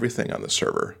restored everything on the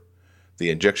server. The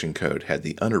injection code had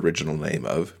the unoriginal name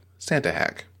of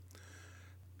SantaHack.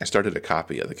 I started a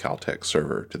copy of the Caltech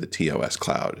server to the TOS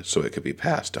cloud so it could be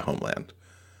passed to Homeland.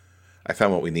 I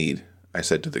found what we need, I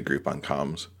said to the group on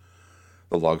comms.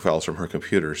 The log files from her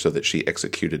computer so that she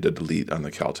executed a delete on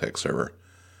the Caltech server.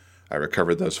 I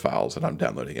recovered those files and I'm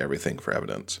downloading everything for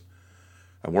evidence.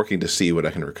 I'm working to see what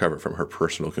I can recover from her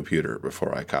personal computer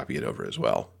before I copy it over as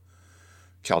well.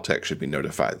 Caltech should be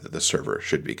notified that the server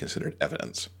should be considered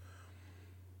evidence.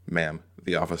 Ma'am,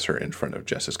 the officer in front of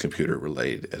Jess's computer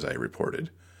relayed as I reported.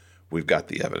 We've got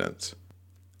the evidence.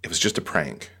 It was just a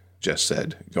prank, Jess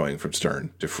said, going from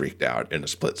stern to freaked out in a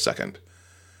split second.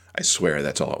 I swear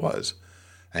that's all it was.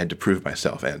 I had to prove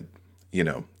myself and,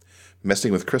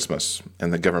 messing with Christmas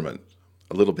and the government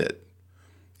a little bit.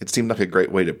 It seemed like a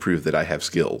great way to prove that I have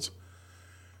skills.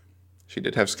 She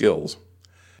did have skills.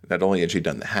 Not only had she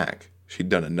done the hack, she'd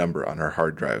done a number on her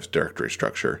hard drive's directory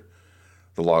structure.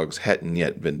 The logs hadn't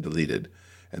yet been deleted,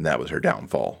 and that was her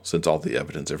downfall, since all the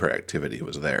evidence of her activity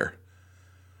was there.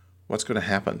 What's going to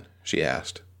happen? She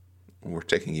asked. We're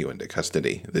taking you into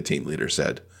custody, the team leader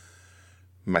said.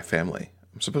 My family.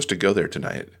 I'm supposed to go there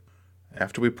tonight.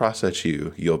 After we process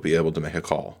you, you'll be able to make a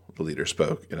call, the leader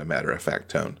spoke in a matter-of-fact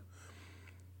tone.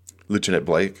 Lieutenant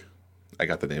Blake, I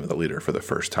got the name of the leader for the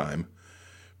first time.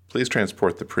 Please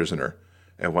transport the prisoner,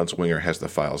 and once Winger has the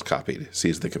files copied,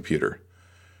 seize the computer.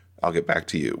 I'll get back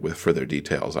to you with further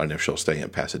details on if she'll stay in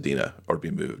Pasadena or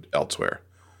be moved elsewhere.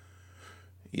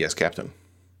 Yes, Captain.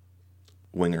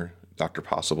 Winger, Dr.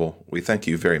 Possible, we thank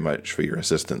you very much for your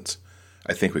assistance.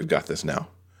 I think we've got this now.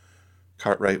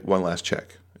 Cartwright, one last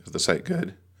check. Is the site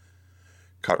good?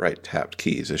 Cartwright tapped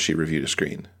keys as she reviewed a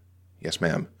screen. Yes,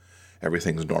 ma'am.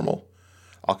 Everything's normal.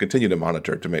 I'll continue to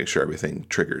monitor to make sure everything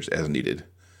triggers as needed.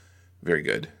 Very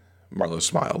good. Marlowe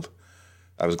smiled.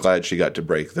 I was glad she got to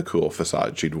break the cool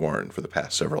facade she'd worn for the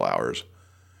past several hours.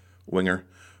 Winger,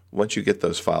 once you get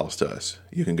those files to us,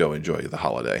 you can go enjoy the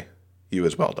holiday. You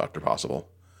as well, Dr. Possible.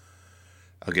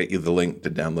 I'll get you the link to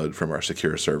download from our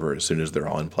secure server as soon as they're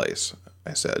all in place,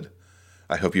 I said.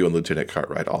 I hope you and Lieutenant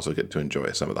Cartwright also get to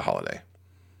enjoy some of the holiday.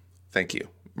 Thank you,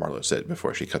 Marlowe said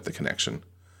before she cut the connection.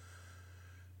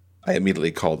 I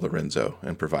immediately called Lorenzo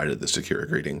and provided the secure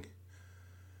greeting.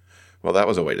 Well, that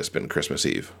was a way to spend Christmas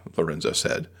Eve, Lorenzo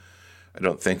said. I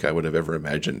don't think I would have ever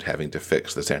imagined having to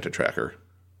fix the Santa tracker.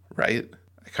 Right?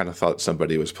 I kind of thought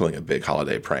somebody was pulling a big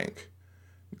holiday prank.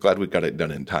 Glad we got it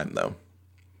done in time, though.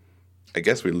 I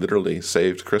guess we literally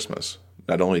saved Christmas.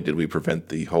 Not only did we prevent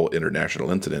the whole international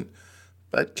incident,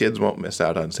 but kids won't miss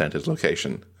out on Santa's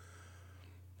location.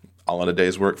 All in a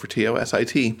day's work for TOS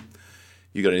IT.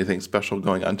 You got anything special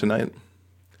going on tonight?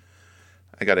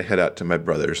 I got to head out to my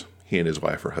brother's. He and his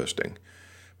wife are hosting.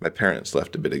 My parents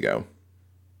left a bit ago.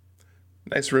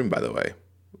 Nice room, by the way.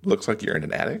 Looks like you're in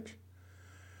an attic?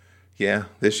 Yeah,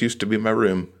 this used to be my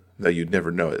room, though you'd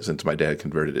never know it since my dad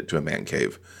converted it to a man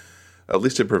cave. At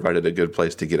least it provided a good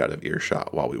place to get out of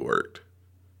earshot while we worked.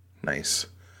 Nice.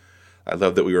 I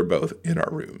love that we were both in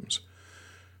our rooms.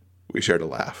 We shared a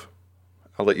laugh.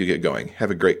 I'll let you get going. Have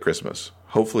a great Christmas.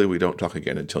 Hopefully we don't talk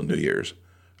again until New Year's,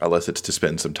 unless it's to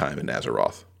spend some time in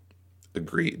Azeroth.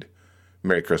 Agreed.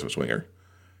 Merry Christmas, Winger.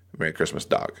 Merry Christmas,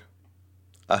 Doc.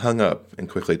 I hung up and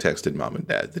quickly texted Mom and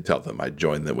Dad to tell them I'd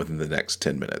join them within the next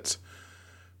 10 minutes.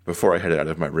 Before I headed out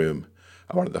of my room,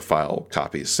 I wanted the file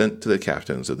copies sent to the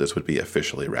captain so this would be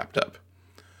officially wrapped up.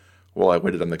 While I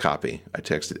waited on the copy, I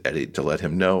texted Eddie to let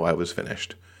him know I was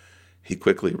finished. He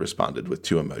quickly responded with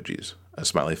 2 emojis, a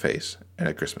smiley face and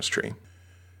a Christmas tree.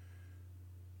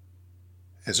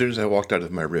 As soon as I walked out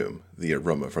of my room, the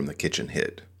aroma from the kitchen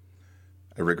hit.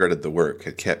 I regretted the work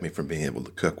had kept me from being able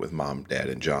to cook with Mom, Dad,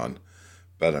 and John,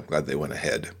 but I'm glad they went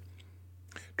ahead.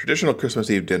 Traditional Christmas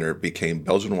Eve dinner became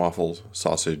Belgian waffles,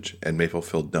 sausage, and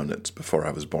maple-filled donuts before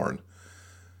I was born.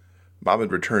 Mom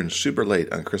had returned super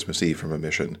late on Christmas Eve from a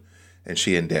mission, and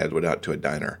she and Dad went out to a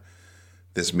diner.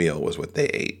 This meal was what they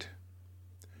ate.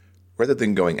 Rather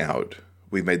than going out,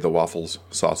 we made the waffles,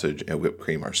 sausage, and whipped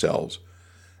cream ourselves,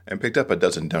 and picked up a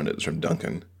dozen donuts from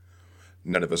Dunkin'.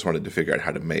 None of us wanted to figure out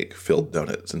how to make filled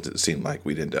donuts since it seemed like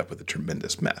we'd end up with a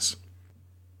tremendous mess.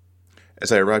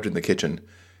 As I arrived in the kitchen,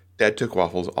 Dad took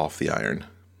waffles off the iron.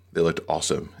 They looked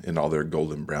awesome in all their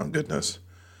golden brown goodness.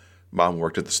 Mom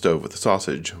worked at the stove with the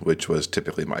sausage, which was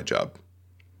typically my job.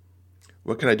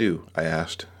 "What can I do?" I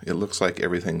asked. "It looks like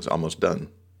everything's almost done."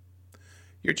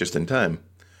 "You're just in time.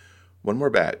 One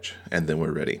more batch, and then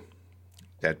we're ready."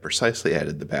 Dad precisely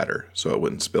added the batter so it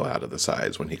wouldn't spill out of the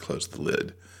sides when he closed the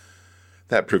lid.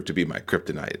 That proved to be my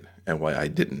kryptonite, and why I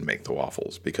didn't make the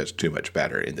waffles, because too much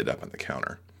batter ended up on the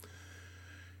counter.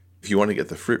 "If you want to get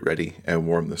the fruit ready and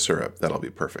warm the syrup, that'll be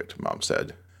perfect," Mom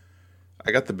said.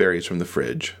 I got the berries from the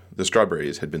fridge. The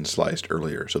strawberries had been sliced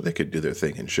earlier so they could do their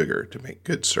thing in sugar to make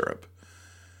good syrup.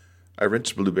 I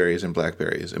rinsed blueberries and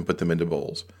blackberries and put them into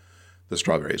bowls. The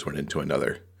strawberries went into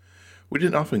another. We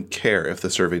didn't often care if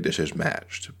the serving dishes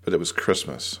matched, but it was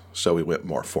Christmas, so we went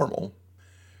more formal.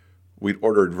 We'd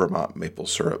ordered Vermont maple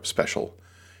syrup special.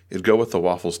 It'd go with the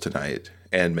waffles tonight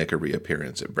and make a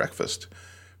reappearance at breakfast,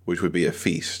 which would be a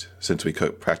feast since we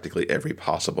cooked practically every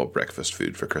possible breakfast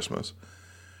food for Christmas.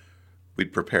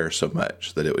 We'd prepare so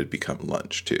much that it would become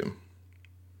lunch, too.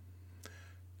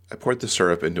 I poured the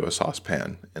syrup into a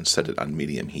saucepan and set it on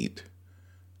medium heat.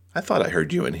 "I thought I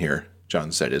heard you in here,"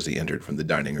 John said as he entered from the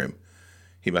dining room.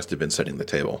 He must have been setting the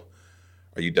table.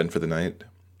 "Are you done for the night?"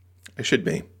 "I should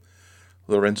be.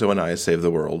 Lorenzo and I saved the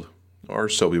world, or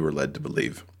so we were led to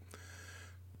believe."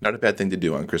 "Not a bad thing to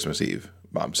do on Christmas Eve,"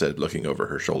 Mom said, looking over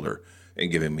her shoulder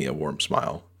and giving me a warm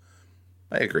smile.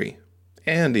 "I agree.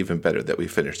 And even better that we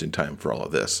finished in time for all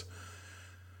of this."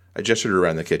 I gestured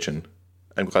around the kitchen.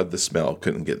 I'm glad the smell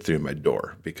couldn't get through my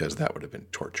door, because that would have been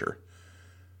torture.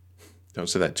 "Don't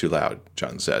say that too loud,"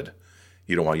 John said.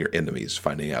 "You don't want your enemies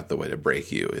finding out the way to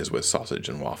break you is with sausage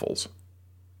and waffles."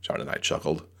 John and I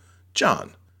chuckled.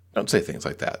 "John, don't say things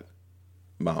like that."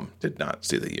 Mom did not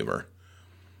see the humor.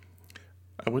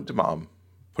 I went to Mom,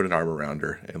 put an arm around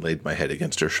her, and laid my head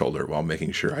against her shoulder while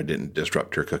making sure I didn't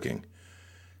disrupt her cooking.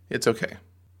 "It's okay."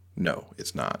 "No,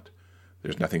 it's not.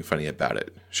 There's nothing funny about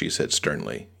it," she said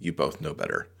sternly. "You both know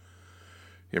better."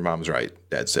 "Your mom's right,"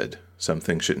 Dad said. "Some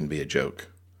things shouldn't be a joke."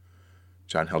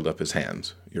 John held up his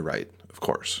hands. "You're right, of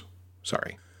course.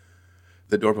 Sorry."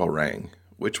 The doorbell rang,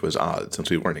 which was odd since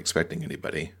we weren't expecting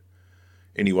anybody.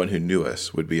 Anyone who knew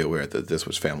us would be aware that this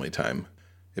was family time.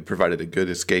 It provided a good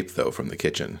escape, though, from the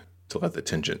kitchen, to let the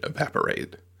tension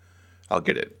evaporate. "I'll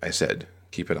get it," I said.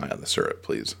 "Keep an eye on the syrup,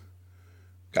 please."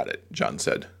 "Got it," John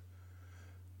said.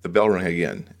 The bell rang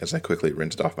again as I quickly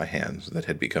rinsed off my hands that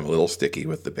had become a little sticky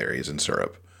with the berries and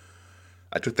syrup.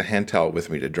 I took the hand towel with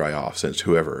me to dry off since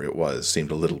whoever it was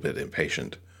seemed a little bit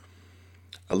impatient.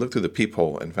 I looked through the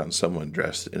peephole and found someone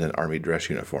dressed in an army dress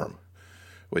uniform,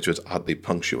 which was oddly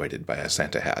punctuated by a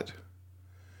Santa hat.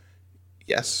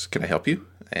 "Yes, can I help you?"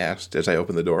 I asked as I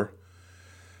opened the door.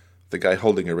 The guy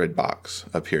holding a red box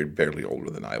appeared barely older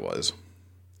than I was.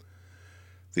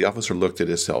 The officer looked at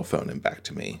his cell phone and back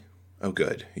to me. "Oh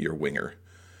good, you're Winger."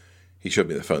 He showed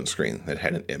me the phone screen that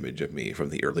had an image of me from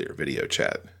the earlier video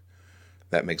chat.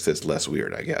 That makes this less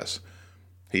weird, I guess.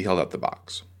 He held out the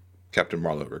box. "Captain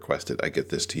Marlowe requested I get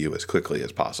this to you as quickly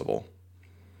as possible."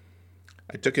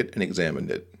 I took it and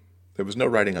examined it. There was no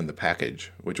writing on the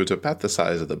package, which was about the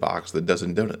size of the box the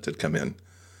dozen donuts had come in.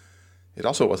 It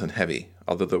also wasn't heavy,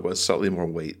 although there was slightly more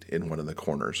weight in one of the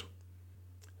corners.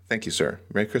 "Thank you, sir.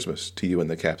 Merry Christmas to you and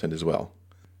the captain as well."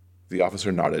 The officer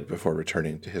nodded before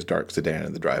returning to his dark sedan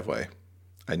in the driveway.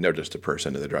 I noticed a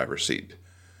person in the driver's seat.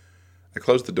 I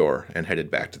closed the door and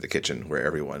headed back to the kitchen where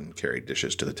everyone carried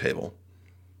dishes to the table.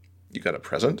 "You got a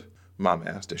present?" Mom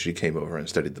asked as she came over and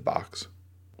studied the box.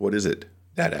 "What is it?"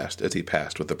 Dad asked as he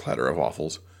passed with a platter of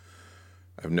waffles.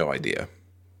 "I have no idea."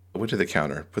 I went to the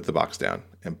counter, put the box down,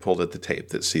 and pulled at the tape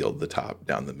that sealed the top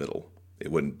down the middle. It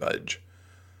wouldn't budge.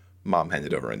 Mom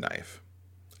handed over a knife.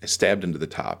 I stabbed into the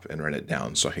top and ran it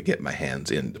down so I could get my hands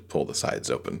in to pull the sides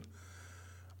open.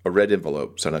 A red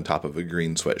envelope sat on top of a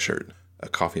green sweatshirt, a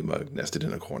coffee mug nested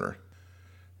in a corner.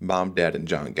 Mom, Dad, and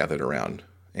John gathered around,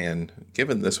 and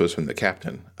given this was from the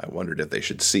captain, I wondered if they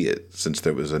should see it since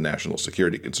there was a national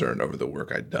security concern over the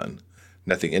work I'd done.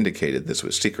 Nothing indicated this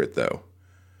was secret, though.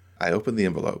 I opened the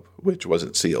envelope, which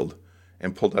wasn't sealed,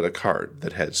 and pulled out a card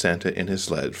that had Santa in his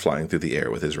sled flying through the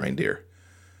air with his reindeer.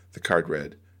 The card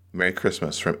read, "Merry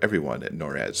Christmas from everyone at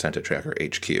NORAD Santa Tracker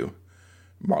HQ."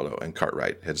 Marlowe and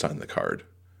Cartwright had signed the card.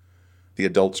 The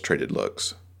adults traded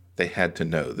looks. They had to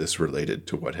know this related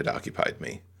to what had occupied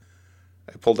me.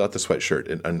 I pulled out the sweatshirt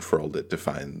and unfurled it to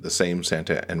find the same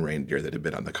Santa and reindeer that had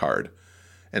been on the card,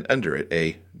 and under it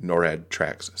a NORAD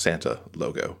Tracks Santa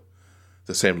logo,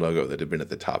 the same logo that had been at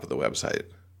the top of the website.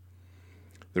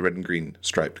 The red and green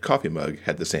striped coffee mug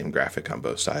had the same graphic on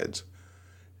both sides.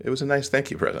 It was a nice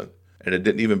thank you present, and it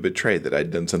didn't even betray that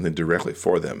I'd done something directly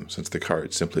for them, since the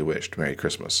card simply wished Merry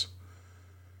Christmas.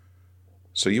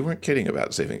 "So you weren't kidding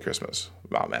about saving Christmas?"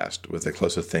 Mom asked, with the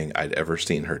closest thing I'd ever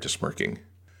seen her to smirking.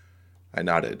 I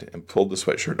nodded and pulled the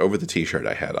sweatshirt over the t-shirt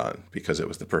I had on, because it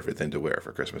was the perfect thing to wear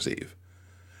for Christmas Eve.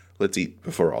 "Let's eat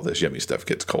before all this yummy stuff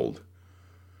gets cold."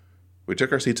 We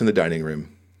took our seats in the dining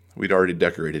room. We'd already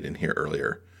decorated in here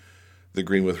earlier. The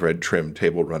green with red trim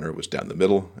table runner was down the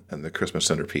middle, and the Christmas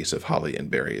centerpiece of holly and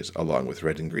berries, along with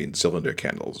red and green cylinder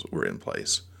candles, were in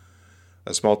place.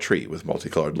 A small tree with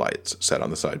multicolored lights sat on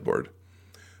the sideboard.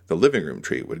 The living room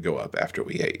tree would go up after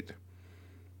we ate.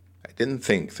 "I didn't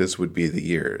think this would be the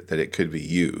year that it could be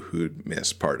you who'd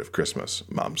miss part of Christmas,"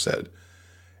 Mom said.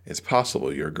 "It's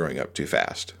possible you're growing up too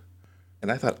fast."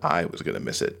 "And I thought I was going to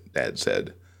miss it," Dad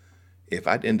said. "If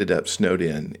I'd ended up snowed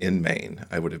in Maine,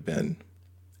 I would have been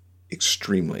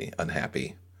extremely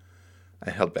unhappy."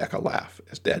 I held back a laugh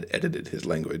as Dad edited his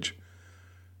language.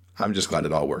 "I'm just glad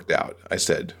it all worked out," I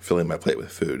said, filling my plate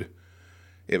with food.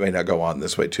 "It may not go on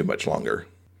this way too much longer."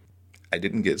 I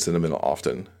didn't get sentimental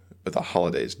often, but the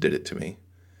holidays did it to me.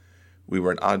 We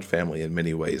were an odd family in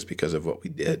many ways because of what we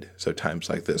did, so times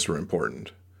like this were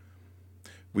important.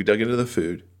 We dug into the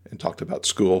food and talked about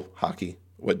school, hockey,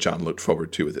 what John looked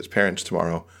forward to with his parents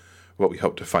tomorrow, what we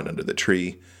hoped to find under the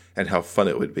tree, and how fun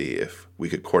it would be if we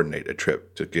could coordinate a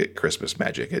trip to get Christmas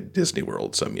magic at Disney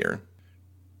World some year.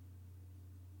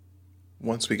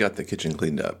 Once we got the kitchen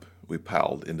cleaned up, we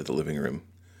piled into the living room.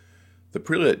 The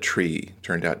pre-lit tree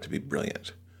turned out to be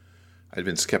brilliant. I'd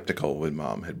been skeptical when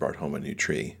Mom had brought home a new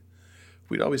tree.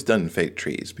 We'd always done fake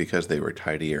trees because they were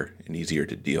tidier and easier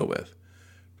to deal with.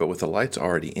 But with the lights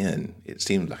already in, it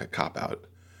seemed like a cop-out.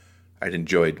 I'd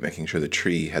enjoyed making sure the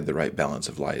tree had the right balance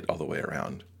of light all the way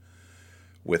around.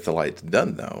 With the lights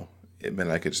done, though, it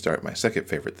meant I could start my second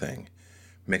favorite thing,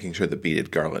 making sure the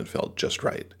beaded garland felt just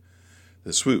right.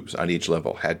 The swoops on each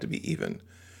level had to be even,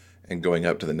 and going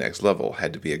up to the next level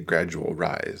had to be a gradual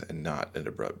rise and not an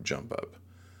abrupt jump up.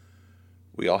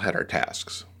 We all had our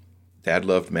tasks. Dad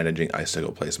loved managing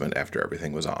icicle placement after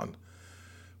everything was on,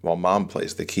 while Mom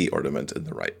placed the key ornaments in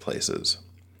the right places.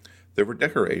 There were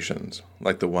decorations,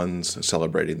 like the ones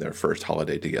celebrating their first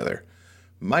holiday together,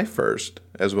 my first,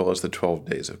 as well as the 12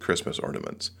 days of Christmas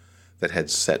ornaments, that had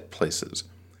set places.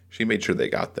 She made sure they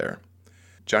got there.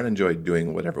 John enjoyed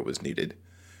doing whatever was needed,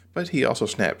 but he also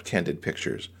snapped candid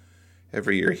pictures.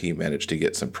 Every year he managed to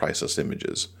get some priceless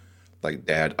images, like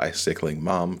Dad icicling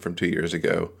Mom from 2 years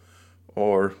ago,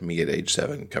 or me at age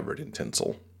 7 covered in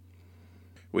tinsel.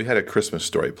 We had A Christmas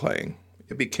Story playing.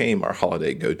 It became our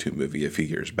holiday go-to movie a few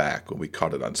years back when we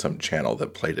caught it on some channel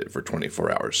that played it for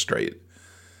 24 hours straight.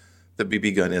 The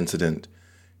BB gun incident,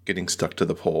 getting stuck to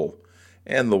the pole,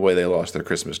 and the way they lost their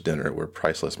Christmas dinner were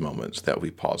priceless moments that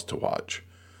we paused to watch.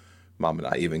 Mom and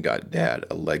I even got Dad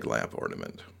a leg lamp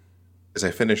ornament. As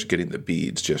I finished getting the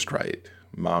beads just right,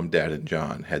 Mom, Dad, and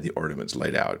John had the ornaments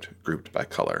laid out, grouped by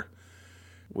color.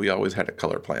 We always had a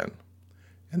color plan,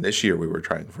 and this year we were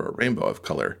trying for a rainbow of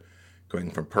color,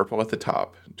 going from purple at the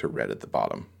top to red at the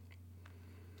bottom.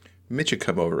 Mitch had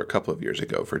come over a couple of years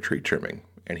ago for tree trimming,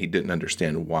 and he didn't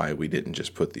understand why we didn't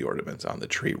just put the ornaments on the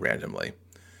tree randomly.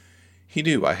 He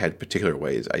knew I had particular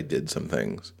ways I did some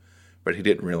things, but he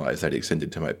didn't realize that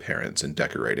extended to my parents and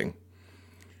decorating.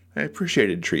 I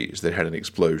appreciated trees that had an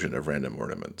explosion of random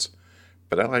ornaments,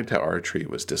 but I liked how our tree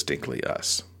was distinctly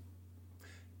us.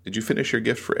 "Did you finish your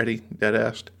gift for Eddie?" Dad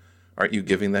asked. "Aren't you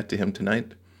giving that to him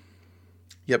tonight?"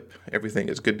 "Yep, everything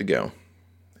is good to go.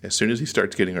 As soon as he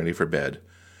starts getting ready for bed,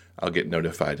 I'll get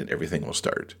notified and everything will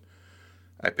start.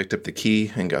 I picked up the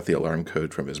key and got the alarm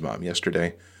code from his mom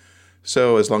yesterday,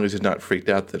 so as long as he's not freaked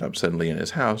out that I'm suddenly in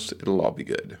his house, it'll all be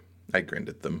good." I grinned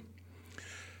at them.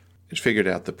 I'd figured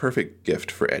out the perfect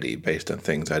gift for Eddie based on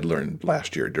things I'd learned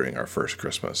last year during our first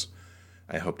Christmas.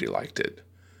 I hoped he liked it.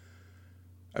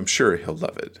 I'm sure he'll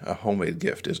love it. A homemade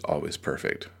gift is always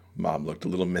perfect. Mom looked a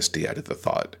little misty-eyed at the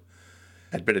thought.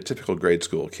 I'd been a typical grade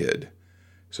school kid,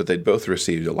 so they'd both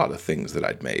received a lot of things that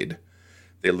I'd made.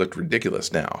 They looked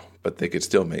ridiculous now, but they could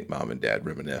still make Mom and Dad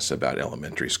reminisce about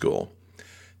elementary school.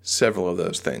 Several of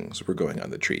those things were going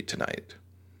on the tree tonight.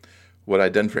 What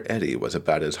I'd done for Eddie was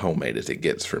about as homemade as it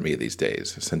gets for me these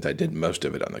days, since I did most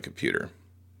of it on the computer.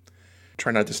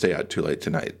 "Try not to stay out too late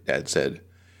tonight," Dad said.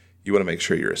 "You want to make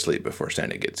sure you're asleep before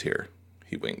Santa gets here."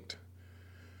 He winked.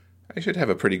 I should have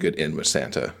a pretty good in with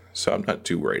Santa, so I'm not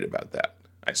too worried about that.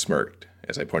 I smirked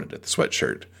as I pointed at the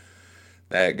sweatshirt.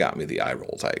 That got me the eye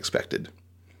rolls I expected.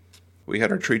 We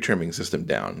had our tree trimming system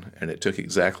down, and it took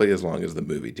exactly as long as the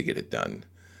movie to get it done.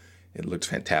 It looked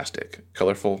fantastic,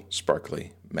 colorful,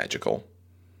 sparkly, magical.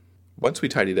 Once we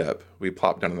tidied up, we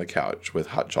plopped down on the couch with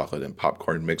hot chocolate and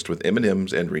popcorn mixed with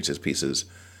M&Ms and Reese's Pieces.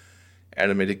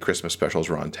 Animated Christmas specials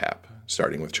were on tap,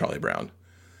 starting with Charlie Brown.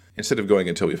 Instead of going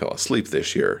until we fell asleep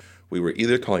this year, we were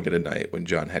either calling it a night when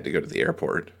John had to go to the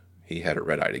airport — he had a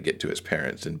red-eye to get to his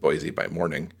parents in Boise by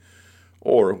morning —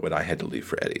 or when I had to leave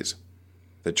for Eddie's.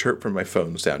 The chirp from my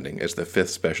phone sounding as the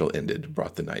fifth special ended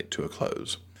brought the night to a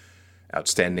close.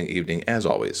 "Outstanding evening, as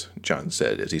always," John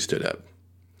said as he stood up.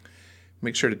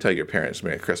 "Make sure to tell your parents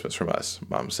Merry Christmas from us,"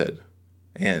 Mom said.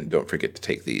 "And don't forget to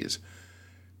take these."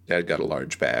 Dad got a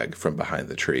large bag from behind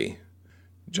the tree.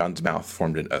 John's mouth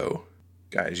formed an O.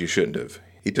 "Guys, you shouldn't have."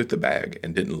 He took the bag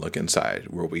and didn't look inside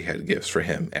where we had gifts for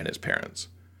him and his parents.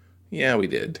 "Yeah, we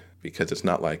did, because it's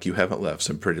not like you haven't left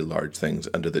some pretty large things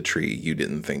under the tree you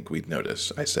didn't think we'd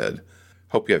notice," I said.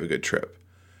 "Hope you have a good trip."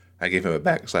 I gave him a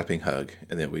back-slapping hug,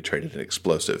 and then we traded an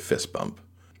explosive fist bump.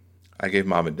 I gave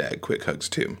Mom and Dad quick hugs,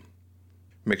 too.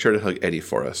 "Make sure to hug Eddie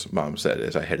for us," Mom said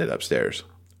as I headed upstairs.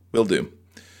 "Will do."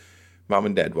 Mom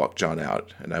and Dad walked John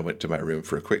out, and I went to my room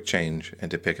for a quick change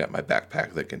and to pick up my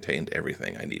backpack that contained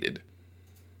everything I needed.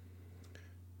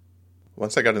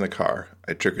 Once I got in the car,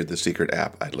 I triggered the secret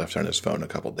app I'd left on his phone a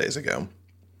couple days ago.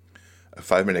 A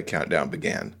 5-minute countdown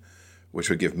began, which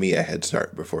would give me a head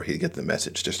start before he'd get the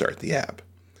message to start the app.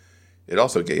 It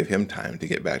also gave him time to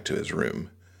get back to his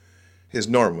room. His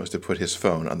norm was to put his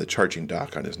phone on the charging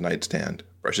dock on his nightstand,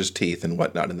 brush his teeth and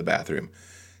whatnot in the bathroom,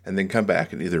 and then come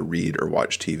back and either read or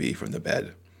watch TV from the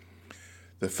bed.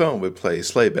 The phone would play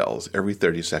sleigh bells every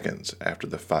 30 seconds after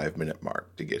the 5-minute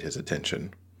mark to get his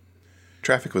attention.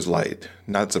 Traffic was light,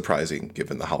 not surprising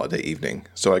given the holiday evening,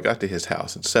 so I got to his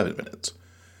house in 7 minutes.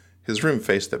 His room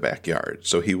faced the backyard,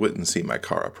 so he wouldn't see my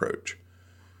car approach.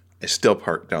 I still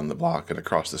parked down the block and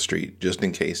across the street just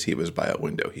in case he was by a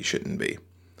window he shouldn't be.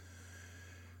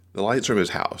 The lights from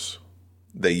his house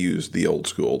 — they used the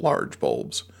old-school large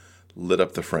bulbs — lit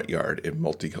up the front yard in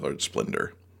multicolored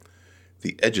splendor.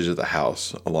 The edges of the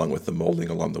house, along with the molding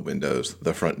along the windows,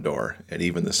 the front door, and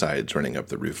even the sides running up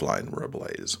the roof line, were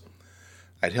ablaze.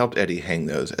 I'd helped Eddie hang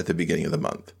those at the beginning of the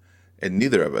month, and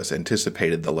neither of us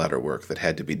anticipated the ladder work that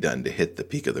had to be done to hit the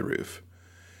peak of the roof.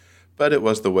 But it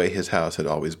was the way his house had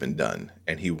always been done,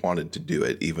 and he wanted to do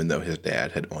it even though his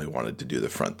dad had only wanted to do the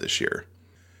front this year.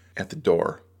 At the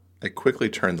door, I quickly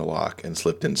turned the lock and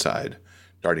slipped inside,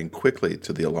 darting quickly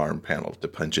to the alarm panel to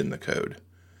punch in the code.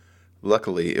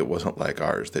 Luckily, it wasn't like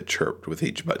ours that chirped with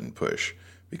each button push,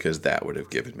 because that would have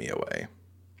given me away.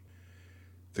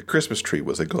 The Christmas tree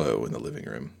was aglow in the living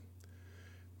room.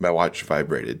 My watch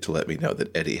vibrated to let me know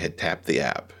that Eddie had tapped the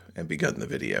app and begun the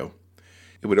video.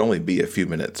 It would only be a few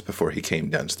minutes before he came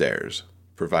downstairs,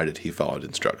 provided he followed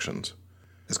instructions.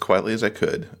 As quietly as I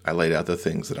could, I laid out the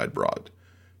things that I'd brought.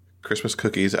 Christmas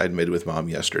cookies I'd made with Mom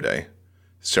yesterday,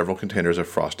 several containers of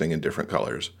frosting in different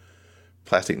colors,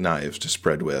 plastic knives to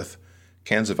spread with,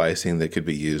 cans of icing that could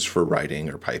be used for writing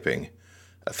or piping,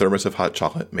 a thermos of hot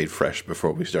chocolate made fresh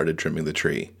before we started trimming the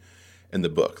tree, and the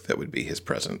book that would be his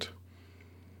present.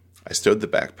 I stowed the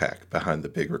backpack behind the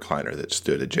big recliner that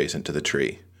stood adjacent to the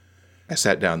tree. I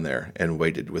sat down there and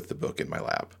waited with the book in my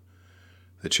lap.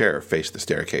 The chair faced the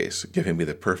staircase, giving me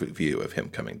the perfect view of him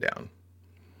coming down.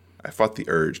 I fought the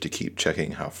urge to keep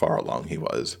checking how far along he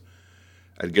was.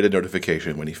 I'd get a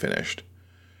notification when he finished.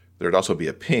 There'd also be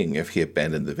a ping if he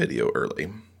abandoned the video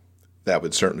early. That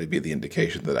would certainly be the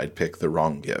indication that I'd picked the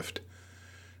wrong gift.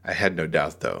 I had no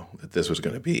doubt, though, that this was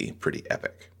going to be pretty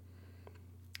epic.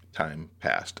 Time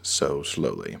passed so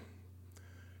slowly.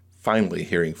 Finally,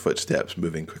 hearing footsteps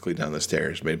moving quickly down the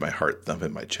stairs made my heart thump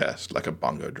in my chest like a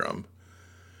bongo drum.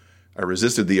 I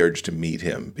resisted the urge to meet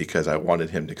him because I wanted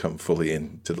him to come fully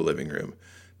into the living room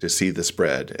to see the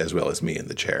spread as well as me in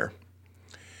the chair.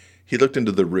 He looked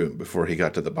into the room before he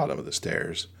got to the bottom of the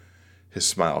stairs. His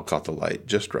smile caught the light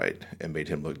just right and made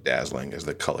him look dazzling as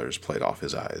the colors played off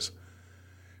his eyes.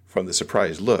 From the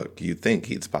surprised look, you'd think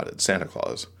he'd spotted Santa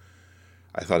Claus.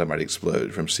 I thought I might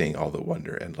explode from seeing all the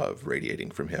wonder and love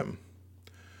radiating from him.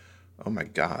 "Oh my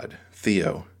God,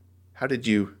 Theo, how did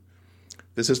you...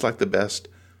 This is like the best...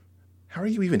 How are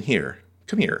you even here?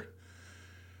 Come here."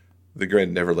 The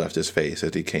grin never left his face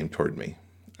as he came toward me.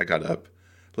 I got up,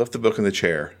 left the book in the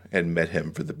chair, and met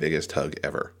him for the biggest hug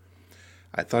ever.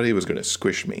 I thought he was going to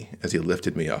squish me as he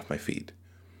lifted me off my feet.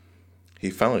 He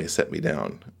finally set me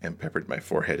down and peppered my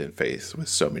forehead and face with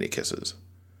so many kisses.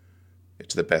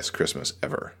 "It's the best Christmas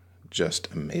ever.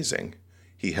 Just amazing."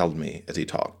 He held me as he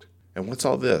talked. "And what's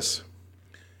all this?"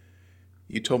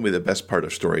 "You told me the best part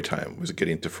of story time was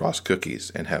getting to frost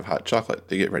cookies and have hot chocolate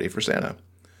to get ready for Santa.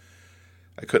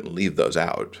 I couldn't leave those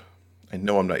out. I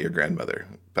know I'm not your grandmother,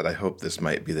 but I hope this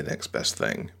might be the next best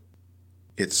thing."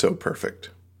 It's so perfect.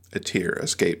 A tear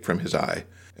escaped from his eye,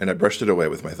 and I brushed it away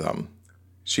with my thumb.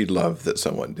 She'd love that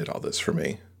someone did all this for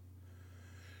me.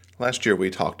 Last year we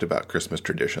talked about Christmas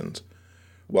traditions.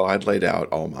 While I'd laid out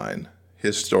all mine,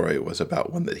 his story was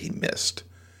about one that he missed.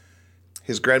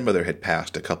 His grandmother had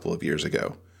passed a couple of years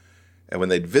ago, and when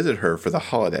they'd visit her for the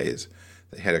holidays,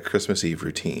 they had a Christmas Eve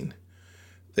routine.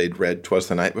 They'd read "'Twas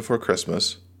the Night Before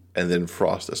Christmas," and then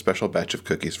frost a special batch of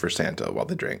cookies for Santa while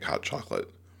they drank hot chocolate.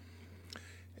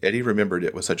 Eddie remembered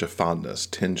it with such a fondness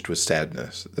tinged with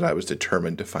sadness that I was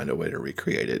determined to find a way to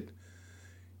recreate it.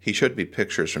 He showed me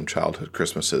pictures from childhood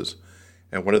Christmases,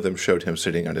 and one of them showed him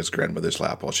sitting on his grandmother's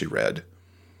lap while she read.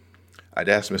 I'd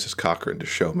asked Mrs. Cochran to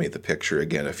show me the picture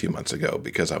again a few months ago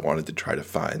because I wanted to try to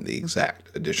find the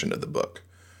exact edition of the book.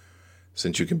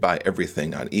 Since you can buy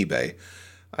everything on eBay,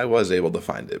 I was able to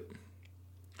find it.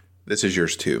 This is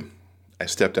yours too. I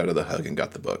stepped out of the hug and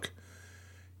got the book.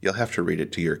 You'll have to read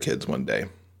it to your kids one day.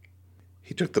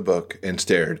 He took the book and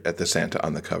stared at the Santa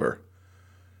on the cover.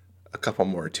 A couple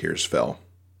more tears fell.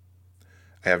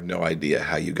 I have no idea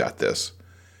how you got this.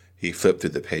 He flipped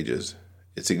through the pages.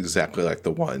 It's exactly like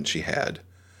the one she had.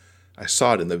 I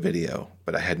saw it in the video,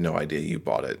 but I had no idea you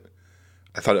bought it.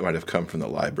 I thought it might have come from the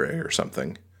library or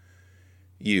something.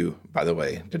 You, by the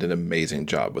way, did an amazing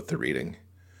job with the reading.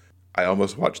 I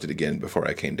almost watched it again before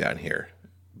I came down here,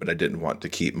 but I didn't want to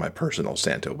keep my personal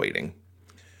Santa waiting.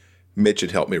 Mitch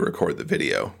had helped me record the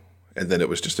video, and then it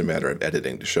was just a matter of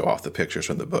editing to show off the pictures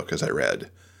from the book as I read.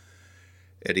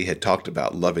 Eddie had talked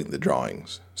about loving the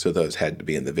drawings, so those had to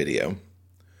be in the video.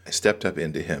 I stepped up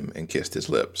into him and kissed his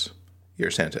lips.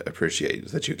 Your Santa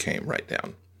appreciates that you came right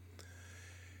down.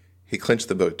 He clenched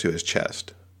the book to his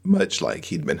chest, much like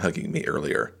he'd been hugging me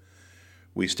earlier.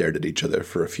 We stared at each other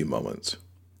for a few moments.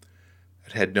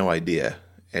 I'd had no idea,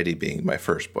 Eddie being my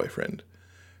first boyfriend,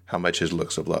 how much his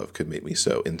looks of love could make me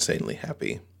so insanely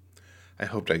happy. I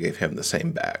hoped I gave him the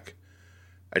same back.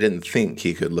 I didn't think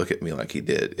he could look at me like he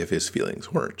did if his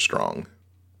feelings weren't strong.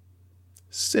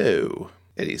 So,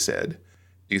 Eddie said,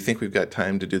 do you think we've got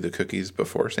time to do the cookies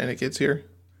before Santa gets here?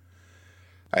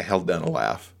 I held down a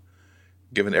laugh.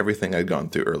 Given everything I'd gone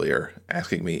through earlier,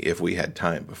 asking me if we had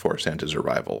time before Santa's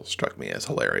arrival struck me as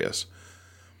hilarious.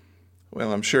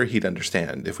 Well, I'm sure he'd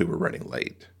understand if we were running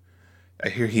late. I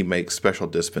hear he makes special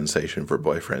dispensation for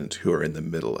boyfriends who are in the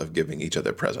middle of giving each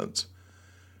other presents.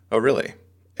 Oh, really?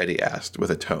 Eddie asked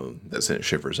with a tone that sent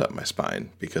shivers up my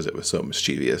spine because it was so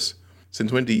mischievous.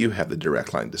 Since when do you have the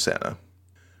direct line to Santa?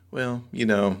 Well,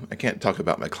 I can't talk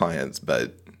about my clients,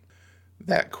 but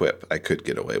that quip I could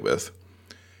get away with.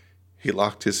 He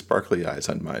locked his sparkly eyes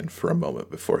on mine for a moment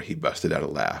before he busted out a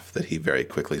laugh that he very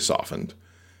quickly softened.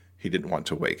 He didn't want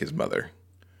to wake his mother.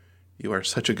 You are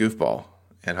such a goofball,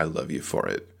 and I love you for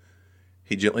it.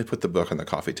 He gently put the book on the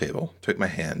coffee table, took my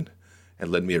hand,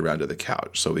 and led me around to the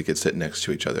couch so we could sit next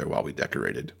to each other while we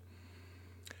decorated.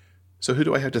 So who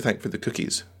do I have to thank for the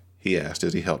cookies? He asked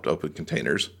as he helped open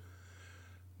containers.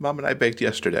 Mom and I baked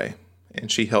yesterday,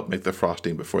 and she helped make the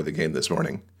frosting before the game this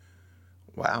morning.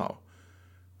 Wow.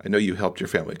 I know you helped your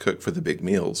family cook for the big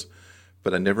meals,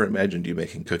 but I never imagined you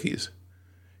making cookies.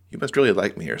 You must really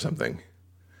like me or something.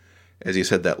 As he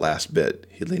said that last bit,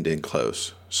 he leaned in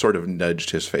close, sort of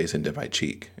nudged his face into my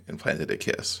cheek, and planted a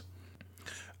kiss.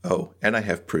 Oh, and I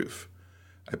have proof.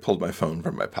 I pulled my phone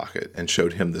from my pocket and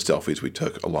showed him the selfies we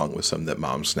took along with some that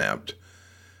Mom snapped.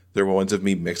 There were ones of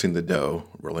me mixing the dough,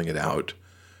 rolling it out,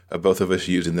 of both of us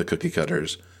using the cookie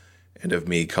cutters, and of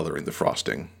me coloring the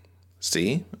frosting.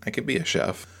 See, I can be a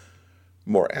chef.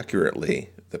 More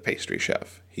accurately, the pastry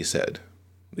chef, he said.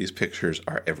 These pictures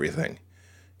are everything.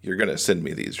 You're going to send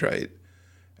me these, right?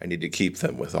 I need to keep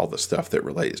them with all the stuff that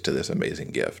relates to this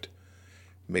amazing gift.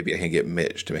 Maybe I can get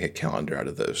Mitch to make a calendar out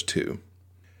of those too.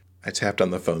 I tapped on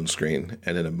the phone screen,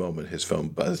 and in a moment his phone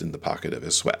buzzed in the pocket of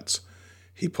his sweats.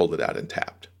 He pulled it out and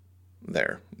tapped.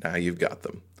 There, now you've got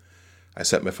them. I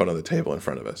set my phone on the table in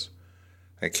front of us.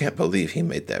 I can't believe he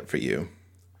made that for you.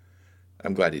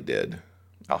 I'm glad he did.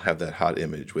 I'll have that hot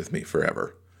image with me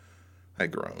forever. I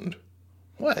groaned.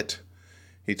 What?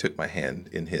 He took my hand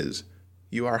in his.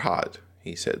 You are hot,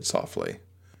 he said softly.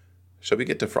 Shall we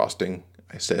get to frosting?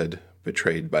 I said,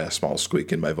 betrayed by a small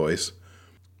squeak in my voice.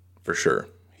 For sure.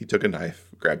 He took a knife,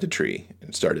 grabbed a tree,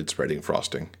 and started spreading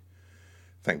frosting.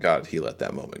 Thank God he let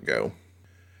that moment go.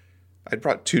 I'd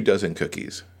brought 24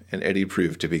 cookies, and Eddie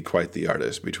proved to be quite the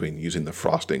artist between using the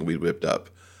frosting we'd whipped up,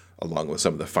 along with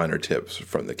some of the finer tips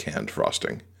from the canned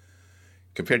frosting.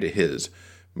 Compared to his,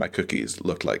 my cookies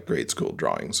looked like grade school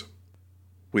drawings.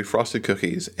 We frosted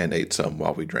cookies and ate some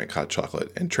while we drank hot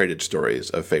chocolate and traded stories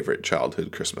of favorite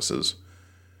childhood Christmases.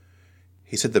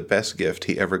 He said the best gift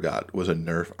he ever got was a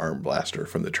Nerf arm blaster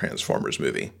from the Transformers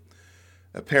movie.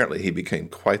 Apparently, he became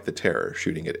quite the terror,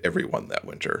 shooting at everyone that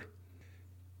winter.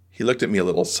 He looked at me a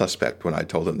little suspect when I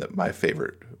told him that my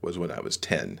favorite was when I was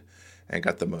 10 and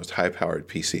got the most high-powered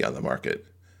PC on the market.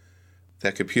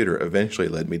 That computer eventually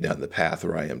led me down the path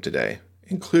where I am today,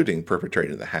 including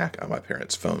perpetrating the hack on my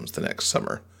parents' phones the next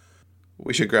summer.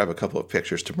 "We should grab a couple of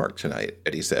pictures to mark tonight,"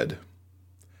 Eddie said.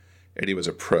 Eddie was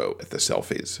a pro at the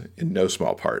selfies, in no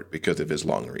small part because of his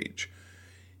long reach.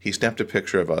 He snapped a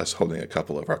picture of us holding a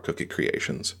couple of our cookie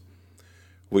creations.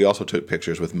 We also took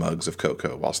pictures with mugs of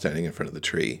cocoa while standing in front of the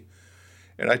tree,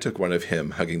 and I took one of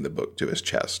him hugging the book to his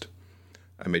chest.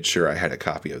 I made sure I had a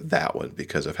copy of that one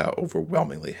because of how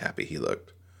overwhelmingly happy he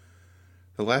looked.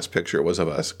 The last picture was of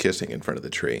us kissing in front of the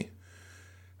tree.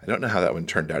 I don't know how that one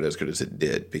turned out as good as it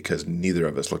did because neither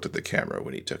of us looked at the camera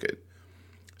when he took it.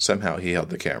 Somehow he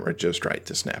held the camera just right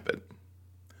to snap it.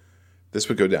 This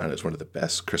would go down as one of the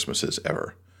best Christmases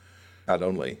ever. Not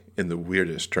only, in the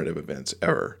weirdest turn of events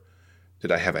ever,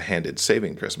 did I have a hand in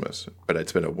saving Christmas, but I'd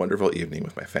spent a wonderful evening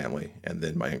with my family and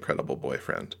then my incredible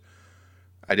boyfriend.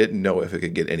 I didn't know if it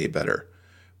could get any better,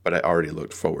 but I already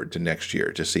looked forward to next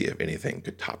year to see if anything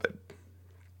could top it.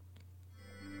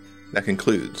 That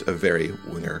concludes A Very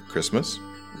Winger Christmas,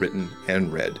 written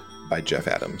and read by Jeff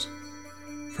Adams.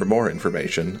 For more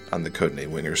information on the Codename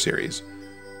Winger series,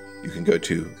 you can go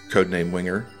to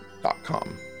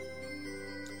codenamewinger.com.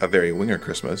 A Very Winger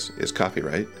Christmas is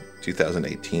copyright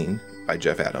 2018 by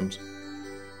Jeff Adams.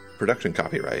 Production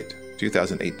copyright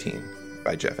 2018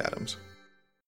 by Jeff Adams.